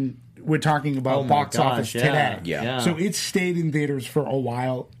 considering we're talking about box office today. Yeah. So it stayed in theaters for a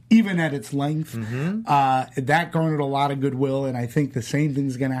while, even at its length. That garnered a lot of goodwill, and I think the same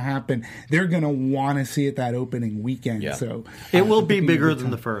thing's going to happen. They're going to want to see it that opening weekend. Yeah. So it will be bigger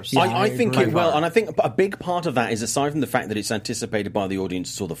than the first. Yeah, I think it will, and I think a big part of that is, aside from the fact that it's anticipated by the audience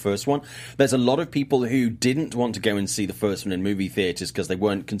who saw the first one, there's a lot of people who didn't want to go and see the first one in movie theaters because they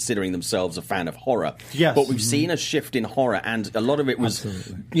weren't considering themselves a fan of horror. Yes. But we've seen a shift in horror, and a lot of it was,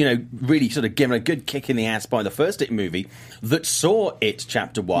 really sort of given a good kick in the ass by the first It movie that saw It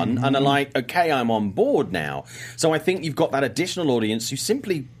Chapter 1 and are like, okay, I'm on board now. So I think you've got that additional audience who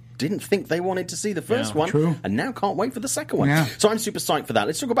simply didn't think they wanted to see the first one, and now can't wait for the second one. Yeah. So I'm super psyched for that.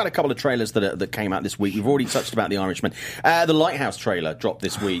 Let's talk about a couple of trailers that came out this week. We've already touched about The Irishman. The Lighthouse trailer dropped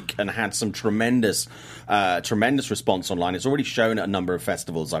this week and had some tremendous response online. It's already shown at a number of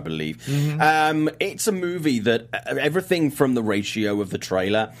festivals, I believe. It's a movie that everything from the ratio of the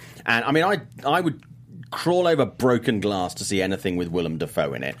trailer, and I mean, I would crawl over broken glass to see anything with Willem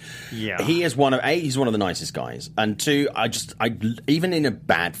Dafoe in it. Yeah, he's one of the nicest guys, and 2, I even in a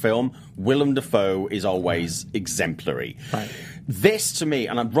bad film, Willem Dafoe is always exemplary. Right. This to me,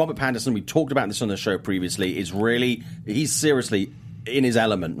 and Robert Pattinson, we talked about this on the show previously, he's seriously in his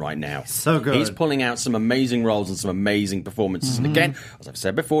element right now. So good. He's pulling out some amazing roles and some amazing performances. And again, as I've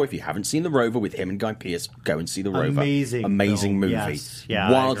said before, if you haven't seen The Rover with him and Guy Pearce, go and see The Rover. Amazing movie. Yes. Yeah,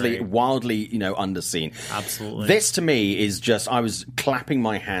 wildly, underseen. Absolutely. This to me is just, I was clapping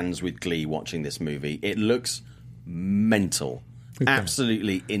my hands with glee watching this movie. It looks mental.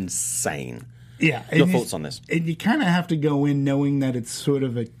 Absolutely insane. Yeah. Your thoughts on this? And you kind of have to go in knowing that it's sort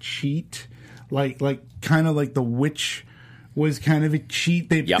of a cheat, like The Witch was kind of a cheat.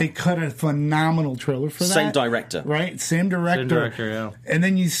 They cut a phenomenal trailer for that. Same director. Right? Same director, yeah. And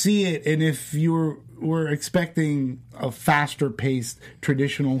then you see it, and if you were expecting a faster-paced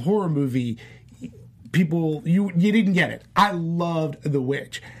traditional horror movie, you didn't get it. I loved The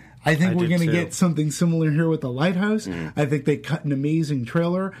Witch. I think we're going to get something similar here with The Lighthouse. I think they cut an amazing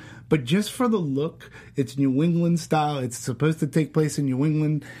trailer, but just for the look, it's New England style. It's supposed to take place in New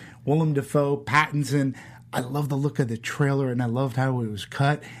England. Willem Dafoe, Pattinson. I love the look of the trailer, and I loved how it was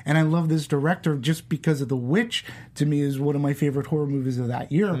cut. And I love this director just because of The Witch, to me, is one of my favorite horror movies of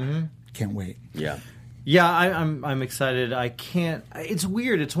that year. Can't wait. Yeah. Yeah, I'm excited. I can't... It's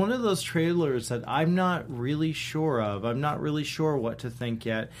weird. It's one of those trailers that I'm not really sure of. I'm not really sure what to think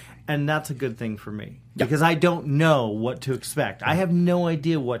yet. And that's a good thing for me. Yeah. Because I don't know what to expect. I have no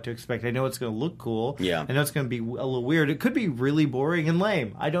idea what to expect. I know it's going to look cool. Yeah. I know it's going to be a little weird. It could be really boring and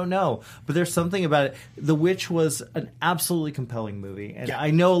lame. I don't know. But there's something about it. The Witch was an absolutely compelling movie. And I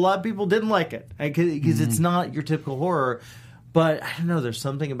know a lot of people didn't like it. Because it's not your typical horror. But I don't know, there's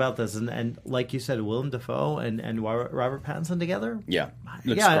something about this, and like you said, Willem Dafoe and Robert Pattinson together. Yeah,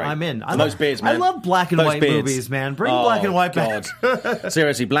 great. I'm in. Those beards, man. I love black and white movies, man. Bring black and white back.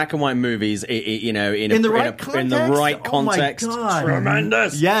 Seriously, black and white movies. In the right context, oh my God.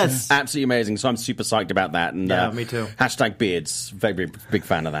 Tremendous. Yes, absolutely amazing. So I'm super psyched about that. And me too. #beards. Very big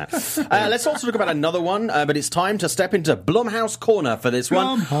fan of that. Let's also talk about another one, but it's time to step into Blumhouse Corner for this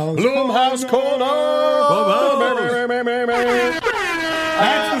one. Blumhouse Corner.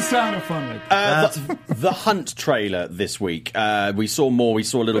 That's the sound of fun. The Hunt trailer this week. We saw more. We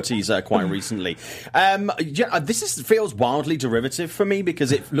saw a little teaser quite recently. This feels wildly derivative for me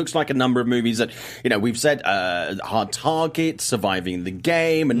because it looks like a number of movies that we've said. Hard Target, Surviving the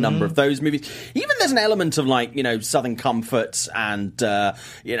Game, a number of those movies. Even there's an element of Southern Comfort and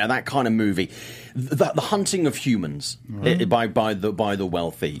that kind of movie. The Hunting of Humans by the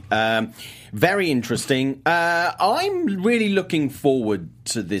wealthy. Very interesting. I'm really looking forward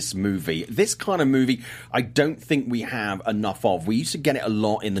to this movie. This kind of movie, I don't think we have enough of. We used to get it a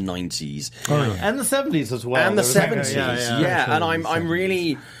lot in the 90s. And the 70s as well. And the 70s, yeah. And I'm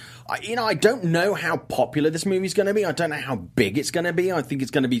really... I don't know how popular this movie's going to be. I don't know how big it's going to be. I think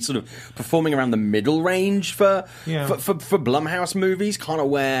it's going to be sort of performing around the middle range for Blumhouse movies, kind of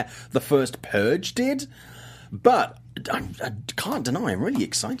where the first Purge did. But I can't deny I'm really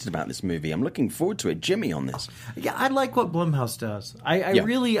excited about this movie. I'm looking forward to it. Jimmy on this. Yeah, I like what Blumhouse does. I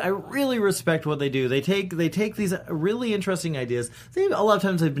really respect what they do. They take these really interesting ideas. A lot of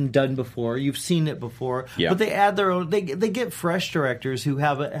times they've been done before. You've seen it before. Yeah. But they add their own. They get fresh directors who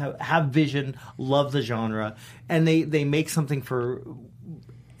have vision, love the genre, and they make something for,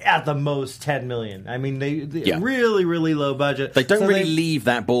 at the most, $10 million. I mean, they really, really low budget. They don't really leave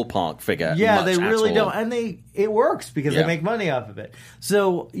that ballpark figure. Yeah, much they really at all. don't, and it works because they make money off of it.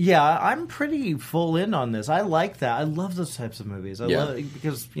 So yeah, I'm pretty full in on this. I like that. I love those types of movies. I love it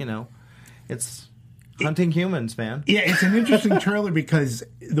because it's hunting humans, man. Yeah, it's an interesting trailer because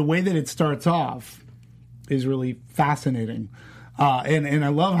the way that it starts off is really fascinating, and I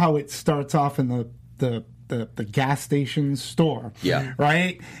love how it starts off in the gas station store. Yeah.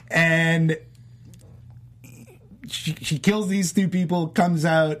 Right? And she kills these two people, comes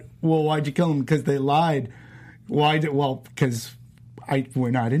out, well, why'd you kill them? Because they lied. Because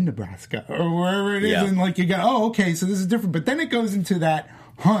we're not in Nebraska or wherever it is. Yeah. And you go, oh, okay, so this is different. But then it goes into that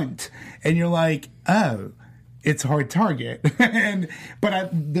hunt and you're like, oh, it's hard target.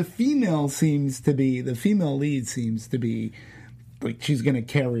 But the female lead seems to be she's going to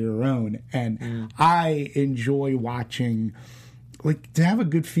carry her own. And I enjoy watching, to have a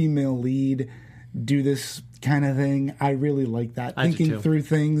good female lead do this kind of thing. I really like that. Thinking through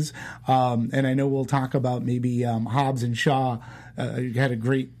things. And I know we'll talk about maybe Hobbs and Shaw had a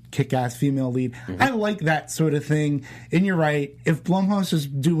great kick-ass female lead. Mm-hmm. I like that sort of thing. And you're right. If Blumhouse is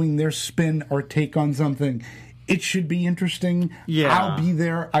doing their spin or take on something, it should be interesting. Yeah. I'll be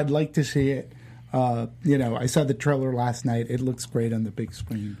there. I'd like to see it. I saw the trailer last night. It looks great on the big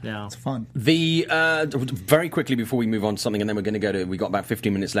screen. Yeah. It's fun. Very quickly before we move on to something, and then we're going to go to, we got about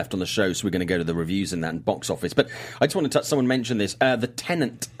 15 minutes left on the show, so we're going to go to the reviews in that and box office. But I just want to touch, someone mentioned this, the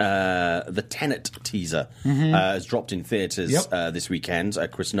Tenet teaser has dropped in theatres this weekend,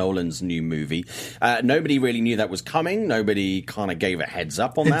 Chris Nolan's new movie. Nobody really knew that was coming. Nobody kind of gave a heads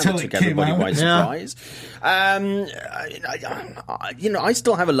up on that. It took everybody by surprise. I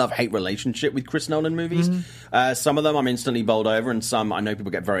still have a love-hate relationship with Chris Nolan movies. Some of them I'm instantly bowled over, and some I know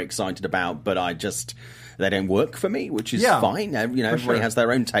people get very excited about, but they don't work for me, which is fine. Everybody has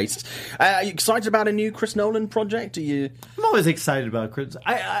their own tastes. Are you excited about a new Chris Nolan project? I'm always excited about Chris.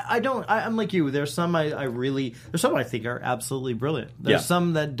 I'm like you. There's some I think are absolutely brilliant. There's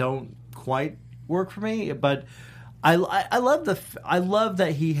some that don't quite work for me, but I love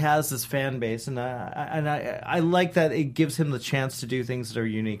that he has this fan base, and I like that it gives him the chance to do things that are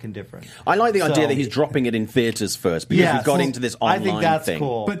unique and different. I like the idea that he's dropping it in theaters first, because we got into this online thing. I think that's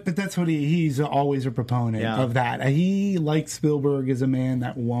cool. But that's what he's always a proponent of that. He, like Spielberg, is a man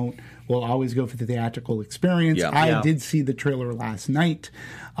that will always go for the theatrical experience. I did see the trailer last night.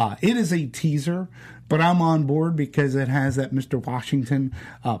 It is a teaser, but I'm on board because it has that Mr. Washington,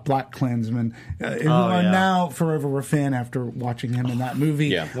 Black Klansman, who I'm now forever a fan after watching him in that movie.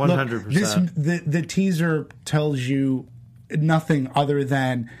 Yeah, 100%. The teaser tells you nothing other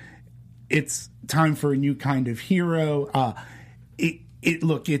than it's time for a new kind of hero.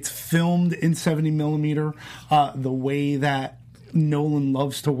 It's filmed in 70 millimeter, the way that Nolan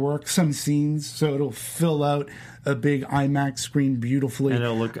loves to work some scenes, so it'll fill out a big IMAX screen beautifully. And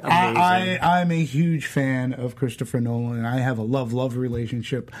it'll look amazing. I'm a huge fan of Christopher Nolan, and I have a love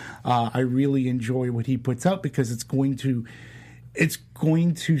relationship. I really enjoy what he puts out because it's going to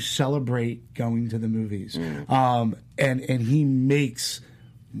celebrate going to the movies. And he makes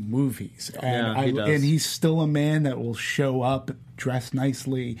movies. And he's still a man that will show up dressed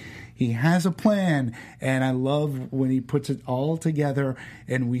nicely. He has a plan, and I love when he puts it all together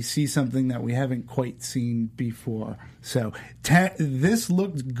and we see something that we haven't quite seen before. So this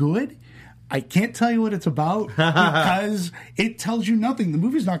looked good. I can't tell you what it's about because it tells you nothing. The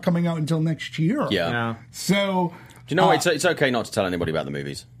movie's not coming out until next year. Yeah. So... Do you know what? It's okay not to tell anybody about the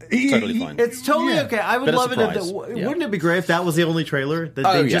movies. It's totally fine. It's totally okay. I would love it if wouldn't it be great if that was the only trailer? That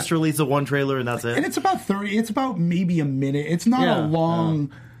they just released the one trailer and that's it? And it's about maybe a minute. It's not a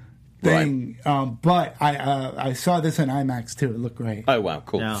long... thing. But I saw this in IMAX too. It looked great. Oh, wow,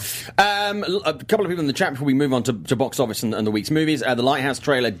 cool. Yeah. A couple of people in the chat before we move on to box office and the week's movies. The Lighthouse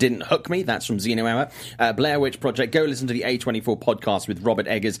trailer didn't hook me. That's from Xeno Hour. Blair Witch Project. Go listen to the A24 podcast with Robert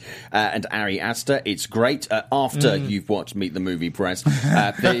Eggers and Ari Aster. It's great. After you've watched Meet the Movie Press.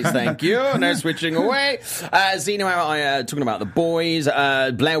 Please, thank you. No switching away. Xeno Hour, talking about The Boys.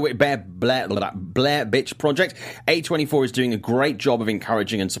 Blair Bitch Project. A24 is doing a great job of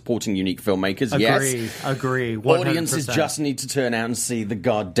encouraging and supporting unique filmmakers. Agree. 100%. Audiences just need to turn out and see the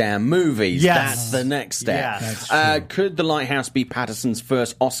goddamn movies. Yes. That's the next step. Yes. That's true. Could The Lighthouse be Patterson's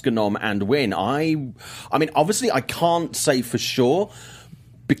first Oscar nom and win? I mean, obviously, I can't say for sure,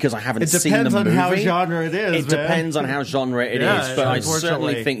 because I haven't seen the movie. It depends on how genre it is. It depends on how genre it is, but I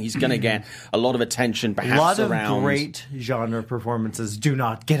certainly think he's going to get a lot of attention, perhaps around... A lot of great genre performances do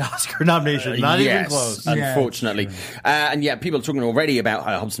not get Oscar nominations, not even close. Unfortunately. And people are talking already about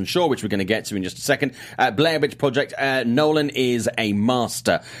Hobson Shaw, which we're going to get to in just a second. Blair Witch Project, Nolan is a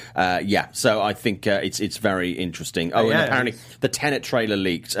master. So I think it's very interesting. And apparently the Tenet trailer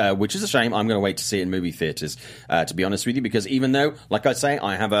leaked, which is a shame. I'm going to wait to see it in movie theatres, to be honest with you, because even though, like I say,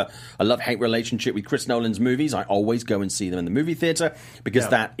 I have a love-hate relationship with Chris Nolan's movies, I always go and see them in the movie theatre because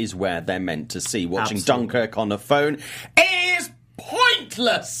that is where they're meant to see. Watching Dunkirk on the phone is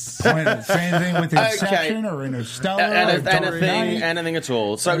pointless. Same thing with Inception or Interstellar. Anything at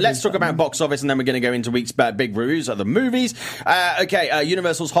all. So let's talk about box office, and then we're going to go into week's big reviews of the movies.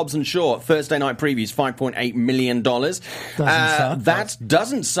 Universal's Hobson Shaw Thursday night previews, $5.8 million. That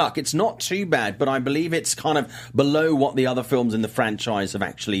doesn't suck. It's not too bad, but I believe it's kind of below what the other films in the franchise have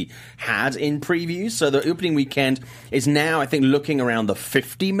actually had in previews. So the opening weekend is now, I think, looking around the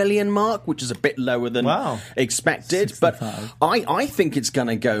 50 million mark, which is a bit lower than expected. 65. But I think it's going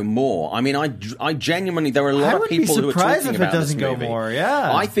to go more. I mean, I genuinely, there are a lot of people who are talking about this movie. I would be surprised if it doesn't go more,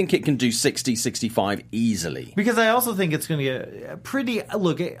 I think it can do 60, 65 easily. Because I also think it's going to be a pretty...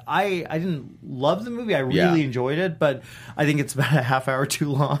 Look, I didn't love the movie. I really enjoyed it, but I think it's about a half hour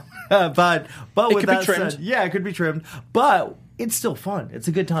too long. but with that said, it could be trimmed. But it's still fun. It's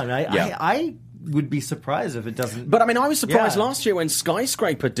a good time. I would be surprised if it doesn't. But I mean, I was surprised last year when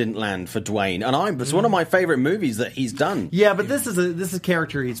Skyscraper didn't land for Dwayne, and it's one of my favorite movies that he's done. Yeah, but this is a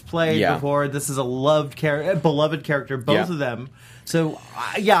character he's played before. This is a beloved character, both of them. So,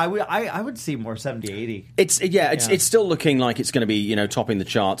 I would see more 70, 80. It's still looking like it's going to be, topping the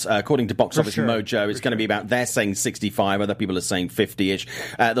charts. According to Box Office Mojo, it's going to be about, they're saying 65, other people are saying 50-ish.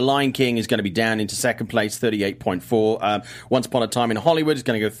 The Lion King is going to be down into second place, 38.4. Once Upon a Time in Hollywood is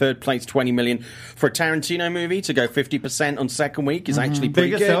going to go third place, 20 million. For a Tarantino movie to go 50% on second week is actually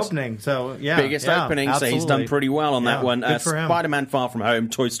pretty Biggest good. Opening, so Biggest opening, absolutely. so he's done pretty well on that one. Good for him. Spider-Man Far From Home,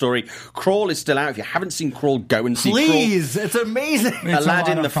 Toy Story. Crawl is still out. If you haven't seen Crawl, go and see Crawl. Please, it's amazing.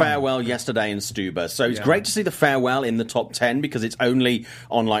 Aladdin, The Farewell yesterday in Stuba. So it's great to see The Farewell in the top 10 because it's only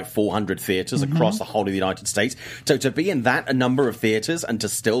on like 400 theatres across the whole of the United States. So to be in a number of theatres and to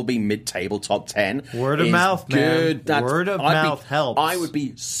still be mid-table top 10 Word of mouth, good. Man. Word of mouth helps. I would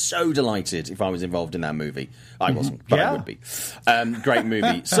be so delighted if I was involved in that movie. I wasn't, but I would be. Great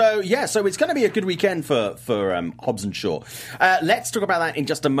movie. So it's going to be a good weekend for Hobson Shaw. Let's talk about that in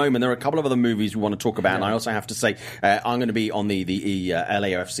just a moment. There are a couple of other movies we want to talk about, and I also have to say I'm going to be on the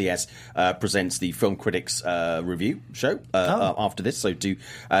LAFCS presents the Film Critics review show after this, so do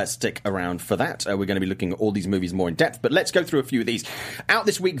stick around for that. We're going to be looking at all these movies more in depth, but let's go through a few of these. Out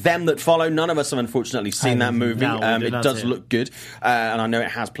this week, Them That Follow. None of us have unfortunately seen that movie. It does look good, and I know it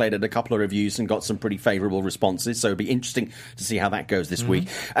has played at a couple of reviews and got some pretty favourable responses, so it'll be interesting to see how that goes this week.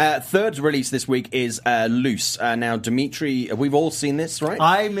 Third release this week is Loose. Now, Dimitri, we've all seen this, right?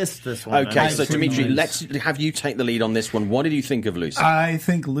 I missed this one. Okay, so Dimitri, let's have you take the lead on this one. What did you think of Loose? I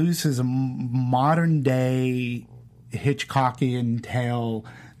think Loose is a modern-day Hitchcockian tale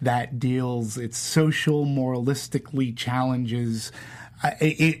that deals, it's social, moralistically challenges.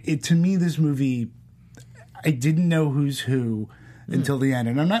 To me, this movie, I didn't know who's who until the end.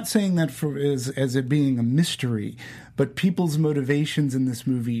 And I'm not saying that as it being a mystery, but people's motivations in this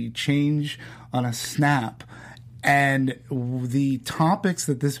movie change on a snap. And the topics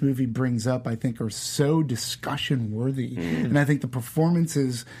that this movie brings up, I think, are so discussion-worthy. And I think the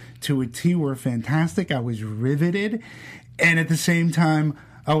performances to a T were fantastic. I was riveted. And at the same time,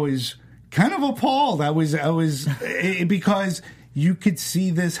 I was kind of appalled. I was because you could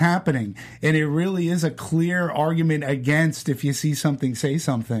see this happening. And it really is a clear argument against if you see something, say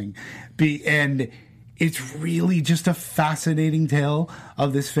something. And it's really just a fascinating tale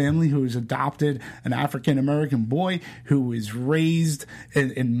of this family who has adopted an African-American boy who is raised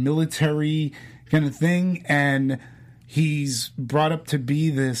in military kind of thing. And he's brought up to be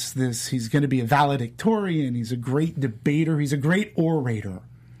this he's going to be a valedictorian, he's a great debater, he's a great orator.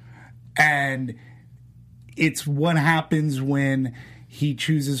 And it's what happens when he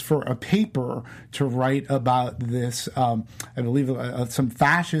chooses for a paper to write about this, I believe, some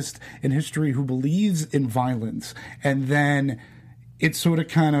fascist in history who believes in violence. And then it sort of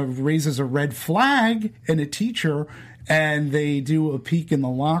kind of raises a red flag in a teacher, and they do a peek in the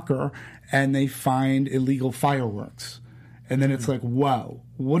locker, and they find illegal fireworks. And then it's like, whoa,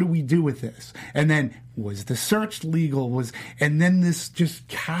 what do we do with this? And then, was the search legal? And then this just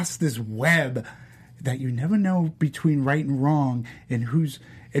casts this web that you never know between right and wrong, and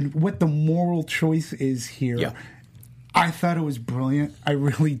what the moral choice is here. Yeah. I thought it was brilliant. I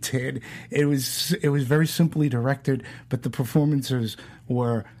really did. It was very simply directed, but the performances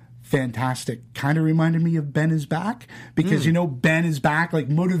were fantastic. Kind of reminded me of Ben is Back, because Ben is Back, like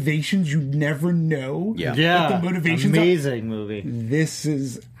motivations, you never know what the motivations amazing movie.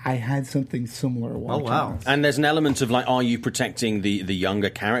 I had something similar watching this. And there's an element of like, are you protecting the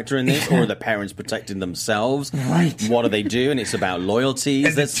younger character in this, or are the parents protecting themselves? Right. What do they do? And it's about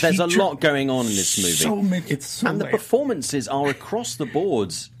loyalties. There's a lot going on in this movie. The performances are across the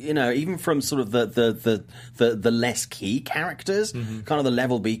boards. Even from sort of the less key characters, kind of the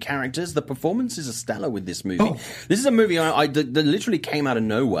level B characters. The performances are stellar with this movie. Oh. This is a movie that literally came out of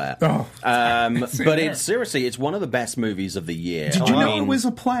nowhere. But it's one of the best movies of the year. Did you know it was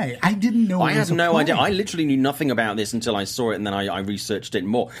a play? I didn't know. I had no idea. I literally knew nothing about this until I saw it, and then I researched it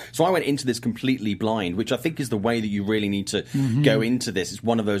more. So I went into this completely blind, which I think is the way that you really need to go into this. It's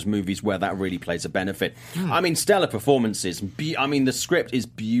one of those movies where that really plays a benefit. I mean, stellar performances. The script is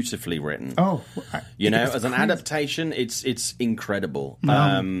beautifully written. As an adaptation, it's incredible.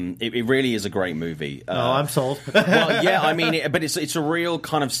 It really is a great movie. I'm sold. Well, yeah, but it's a real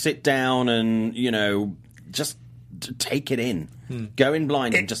kind of sit down and just take it in. Go in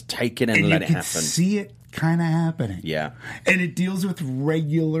blind and just take it in and let it happen. See it kind of happening. Yeah. And it deals with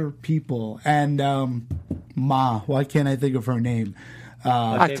regular people. And Ma, why can't I think of her name?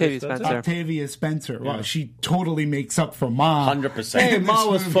 Octavia Spencer. Yeah. Well, she totally makes up for Ma. 100%. Hey, Ma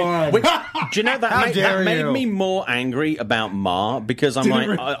was fun. Do you know that made me more angry about Ma, because I'm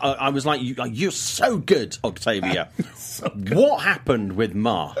like, I was like, you're so good, Octavia. What happened with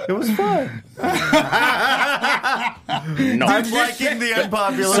Ma? It was fun. I'm liking the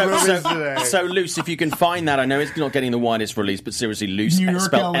unpopular movies today. So, Luce, if you can find that, I know it's not getting the widest release, but seriously, Luce,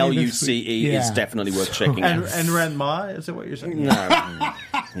 spelled Luce, is definitely worth checking out. And Ren Ma, is it what you're saying? No.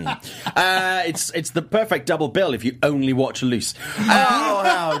 It's the perfect double bill if you only watch Luce.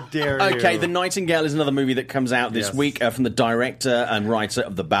 How dare you? Okay, The Nightingale is another movie that comes out this week from the director and writer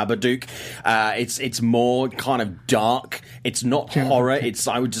of The Babadook. It's more kind of dark. It's not horror.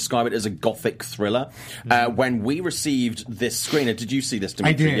 I would describe it as a gothic thriller. When we received this screener, did you see this,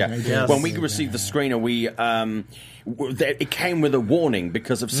 Dimitri? I did. When we received the screener, it came with a warning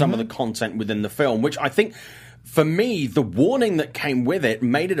because of some of the content within the film, which I think, for me, the warning that came with it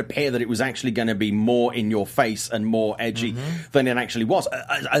made it appear that it was actually going to be more in your face and more edgy than it actually was.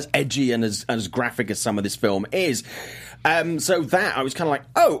 As edgy and as graphic as some of this film is. So that, I was kind of like,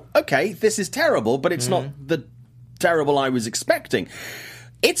 oh, okay, this is terrible, but it's not the terrible I was expecting.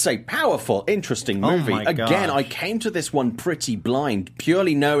 It's a powerful, interesting movie. Again, I came to this one pretty blind,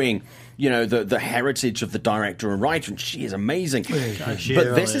 purely knowing, the heritage of the director and writer, and she is amazing.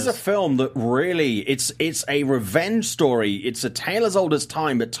 This is a film that really, it's a revenge story. It's a tale as old as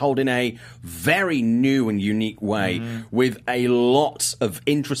time, but told in a very new and unique way, with a lot of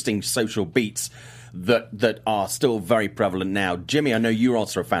interesting social beats that are still very prevalent now. Jimmy, I know you're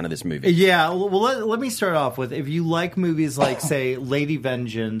also a fan of this movie. Yeah, well, let me start off with, if you like movies like, say, Lady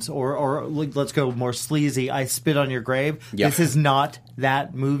Vengeance, or let's go more sleazy, I Spit on Your Grave, this is not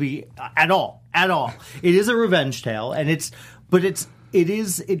that movie at all. It is a revenge tale, and it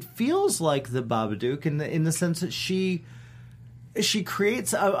feels like The Babadook in the sense that she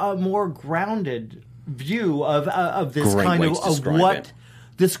creates a more grounded view of this Great kind way of to describe what it.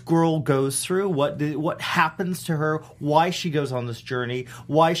 This girl goes through, what happens to her, why she goes on this journey,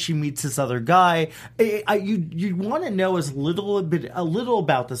 why she meets this other guy. You want to know a little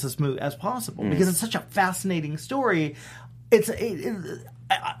about this as possible, because it's such a fascinating story. It's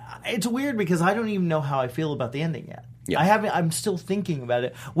weird because I don't even know how I feel about the ending yet. Yeah. I'm still thinking about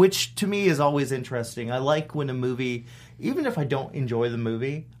it, which to me is always interesting. I like when a movie, even if I don't enjoy the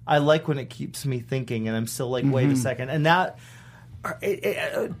movie, I like when it keeps me thinking, and I'm still like, wait a second, and that.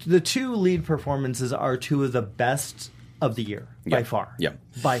 The two lead performances are two of the best of the year, by far. Yeah.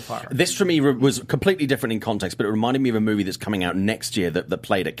 By far. This, for me, was completely different in context, but it reminded me of a movie that's coming out next year that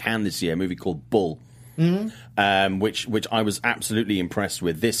played at Cannes this year, a movie called Bull. which I was absolutely impressed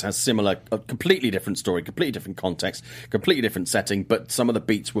with. This has a completely different story, completely different context, completely different setting, but some of the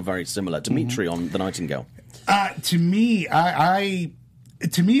beats were very similar. Dimitri on The Nightingale. To me,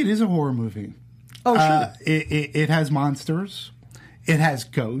 to me, it is a horror movie. Oh, sure. It has monsters. It has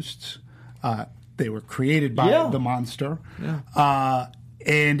ghosts. They were created by the monster. Yeah.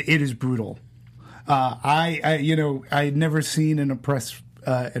 And it is brutal. I'd never seen an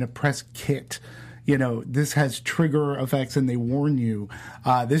oppressed kit. This has trigger effects, and they warn you.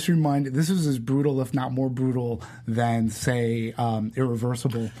 This is as brutal, if not more brutal, than say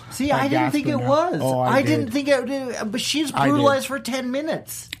Irreversible. See, I didn't think it was. Oh, I didn't think it would. But she's brutalized for 10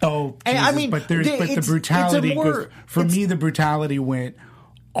 minutes. Oh, Jesus, I mean, but the brutality. For me, the brutality went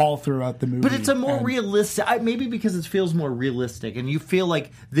all throughout the movie. But it's a more realistic, maybe because it feels more realistic, and you feel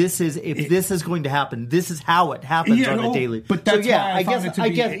like this is going to happen, this is how it happens on a daily. But that's why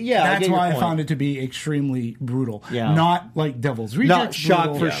I found it to be extremely brutal. Yeah. Not like Devil's Rejects. Not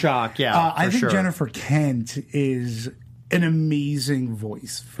shock for shock. Yeah, I think Jennifer Kent is an amazing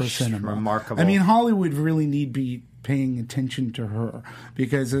voice for cinema. Remarkable. I mean, Hollywood really need be paying attention to her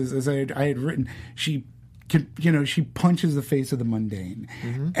because, as I had written, she punches the face of the mundane.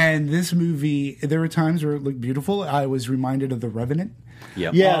 Mm-hmm. And this movie, there were times where it looked beautiful. I was reminded of The Revenant.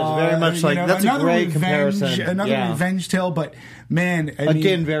 Yep. Yeah, it's very much like that's a great comparison. Another revenge tale, but man,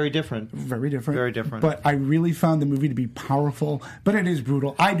 again, very different. Very different. Very different. But I really found the movie to be powerful, but it is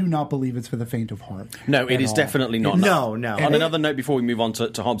brutal. I do not believe it's for the faint of heart. No, it is definitely not. No. On another note, before we move on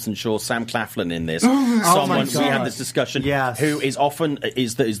to Hobbs and Shaw, Sam Claflin in this. Someone we had this discussion. Yes. Who is often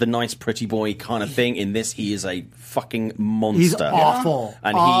is the nice pretty boy kind of thing. In this, he is a fucking monster. He's awful.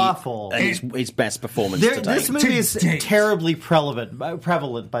 And awful. His best performance today. This movie is terribly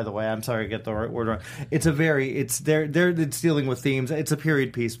prevalent, by the way. I'm sorry, I get the right word wrong. It's dealing with themes. It's a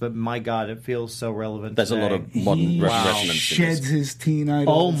period piece, but my God, it feels so relevant. There's today. A lot of modern resonance. He sheds his teen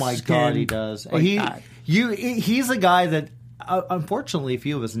idol. Oh my God, he does. He's a guy that unfortunately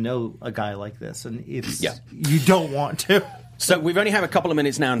few of us know a guy like this, and you don't want to. So we've only had a couple of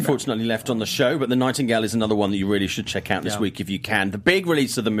minutes now, unfortunately, left on the show, but The Nightingale is another one that you really should check out this week if you can. The big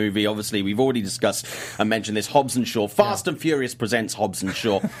release of the movie, obviously, we've already discussed and mentioned this, Hobbs and Shaw. Fast and Furious presents Hobbs and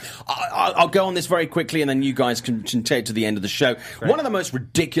Shaw. I'll go on this very quickly, and then you guys can take to the end of the show. Right. One of the most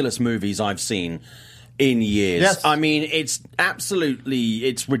ridiculous movies I've seen in years. Yes. I mean, it's absolutely,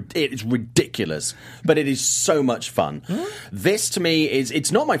 it's ridiculous, but it is so much fun. This, to me,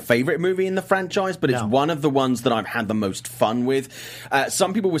 it's not my favorite movie in the franchise, but it's one of the ones that I've had the most fun with.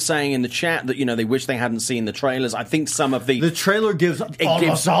 Some people were saying in the chat that, they wish they hadn't seen the trailers. I think some of the trailer gives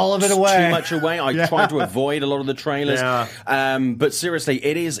all of it away. Too much away. I try to avoid a lot of the trailers. Yeah. But seriously,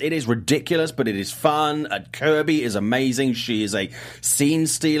 it is ridiculous, but it is fun. Kirby is amazing. She is a scene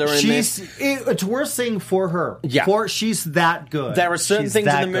stealer in this. It's worth saying for her. Yeah. She's that good. There are certain things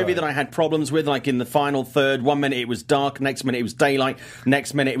in the movie that I had problems with, like in the final third. 1 minute it was dark, next minute it was daylight,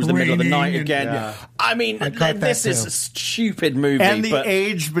 next minute it was the middle of the night again. Yeah. I mean, this is a stupid movie. And the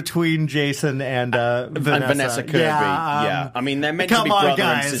age between Jason and Vanessa Kirby. Yeah. I mean, they're meant to be brother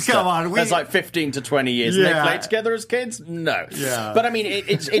and sister. Come on, There's like 15 to 20 years. And they played together as kids? No. Yeah. But I mean,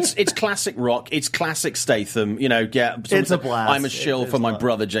 it's classic rock. It's classic Statham. It's a blast. I'm a shill for my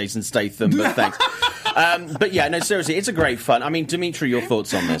brother Jason Statham, but thanks. But yeah, no, seriously, it's a great fun. I mean, Dimitri, your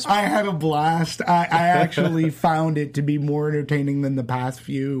thoughts on this? I had a blast. I actually found it to be more entertaining than the past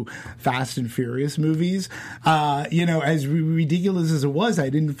few Fast and Furious movies. As ridiculous as it was, I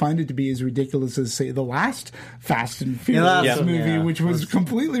didn't find it to be as ridiculous as, say, the last Fast and Furious movie, which was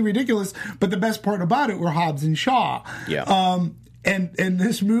completely ridiculous. But the best part about it were Hobbs and Shaw. Yeah. And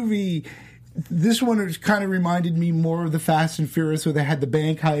this movie, this one kind of reminded me more of the Fast and Furious, where they had the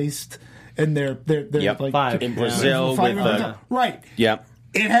bank heist. And they're like five in Brazil with right. Yeah,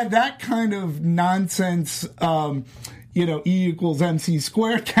 it had that kind of nonsense. E equals MC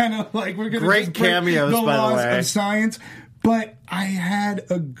squared kind of like we're going to great cameos the by laws the way of science. But I had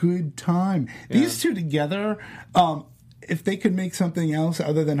a good time. Yeah. These two together, if they could make something else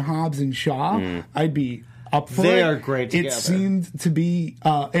other than Hobbs and Shaw, I'd be up for they it. are great together. It seemed to be,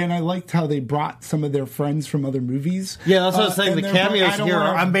 and I liked how they brought some of their friends from other movies. Yeah, that's what I was saying. The cameos here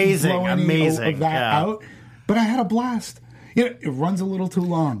are amazing. Amazing. Of that out, but I had a blast. It runs a little too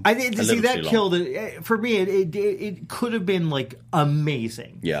long. I think that killed it for me. It could have been like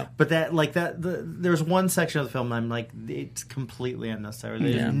amazing. Yeah, but there's one section of the film I'm like, it's completely unnecessary.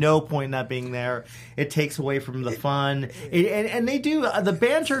 There's no point in that being there. It takes away from the fun. And they do the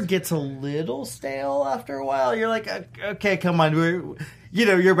banter gets a little stale after a while. You're like, okay, come on,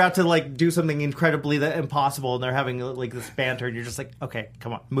 you're about to like do something incredibly impossible, and they're having like this banter, and you're just like, okay,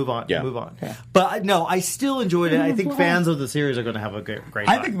 come on, move on. Yeah. But no, I still enjoyed it. I think fans of the series are going to have a great time.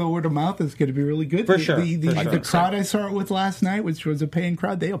 I think the word of mouth is going to be really good. For sure. The crowd I saw it with last night, which was a paying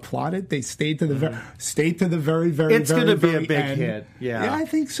crowd, they applauded. They stayed to the very, very, it's very, going to be very a big end. hit. Yeah, I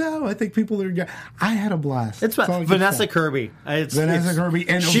think so. I think people are. I had a blast. It's Vanessa Kirby. Vanessa Kirby,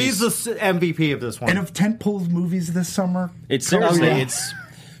 and she's the MVP of this one. And of tentpole movies this summer, it's seriously, it's.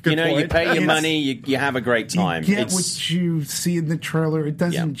 Good you point. pay your money, you have a great time. You get what you see in the trailer. It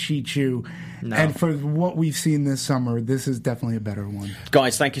doesn't cheat you. No. And for what we've seen this summer, this is definitely a better one.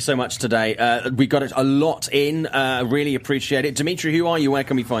 Guys, thank you so much today. We got a lot in. Really appreciate it. Dimitri, who are you? Where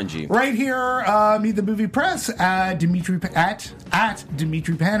can we find you? Right here, Meet the Movie Press, Dimitri Panos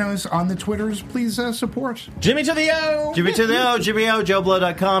on the Twitters. Please support. Jimmy to the O! Jimmy to the O, Jimmy O,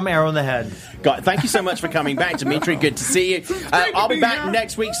 JoeBlow.com, arrow in the head. God, thank you so much for coming back, Dimitri. Good to see you. I'll be back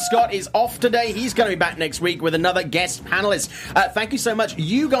next week. Scott is off today. He's going to be back next week with another guest panelist. Thank you so much.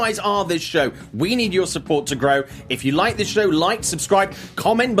 You guys are this show. We need your support to grow. If you like this show, like, subscribe,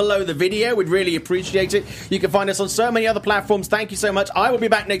 comment below the video. We'd really appreciate it. You can find us on so many other platforms. Thank you so much. I will be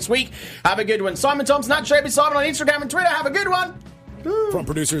back next week. Have a good one. Simon Thompson at Showbiz Simon on Instagram and Twitter. Have a good one. From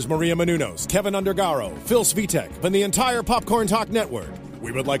producers Maria Menounos, Kevin Undergaro, Phil Svitek, and the entire Popcorn Talk Network,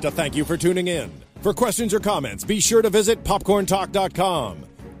 we would like to thank you for tuning in. For questions or comments, be sure to visit popcorntalk.com.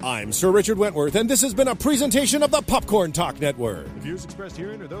 I'm Sir Richard Wentworth, and this has been a presentation of the Popcorn Talk Network. The views expressed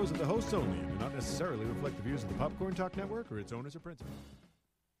herein are those of the hosts only and do not necessarily reflect the views of the Popcorn Talk Network or its owners or principals.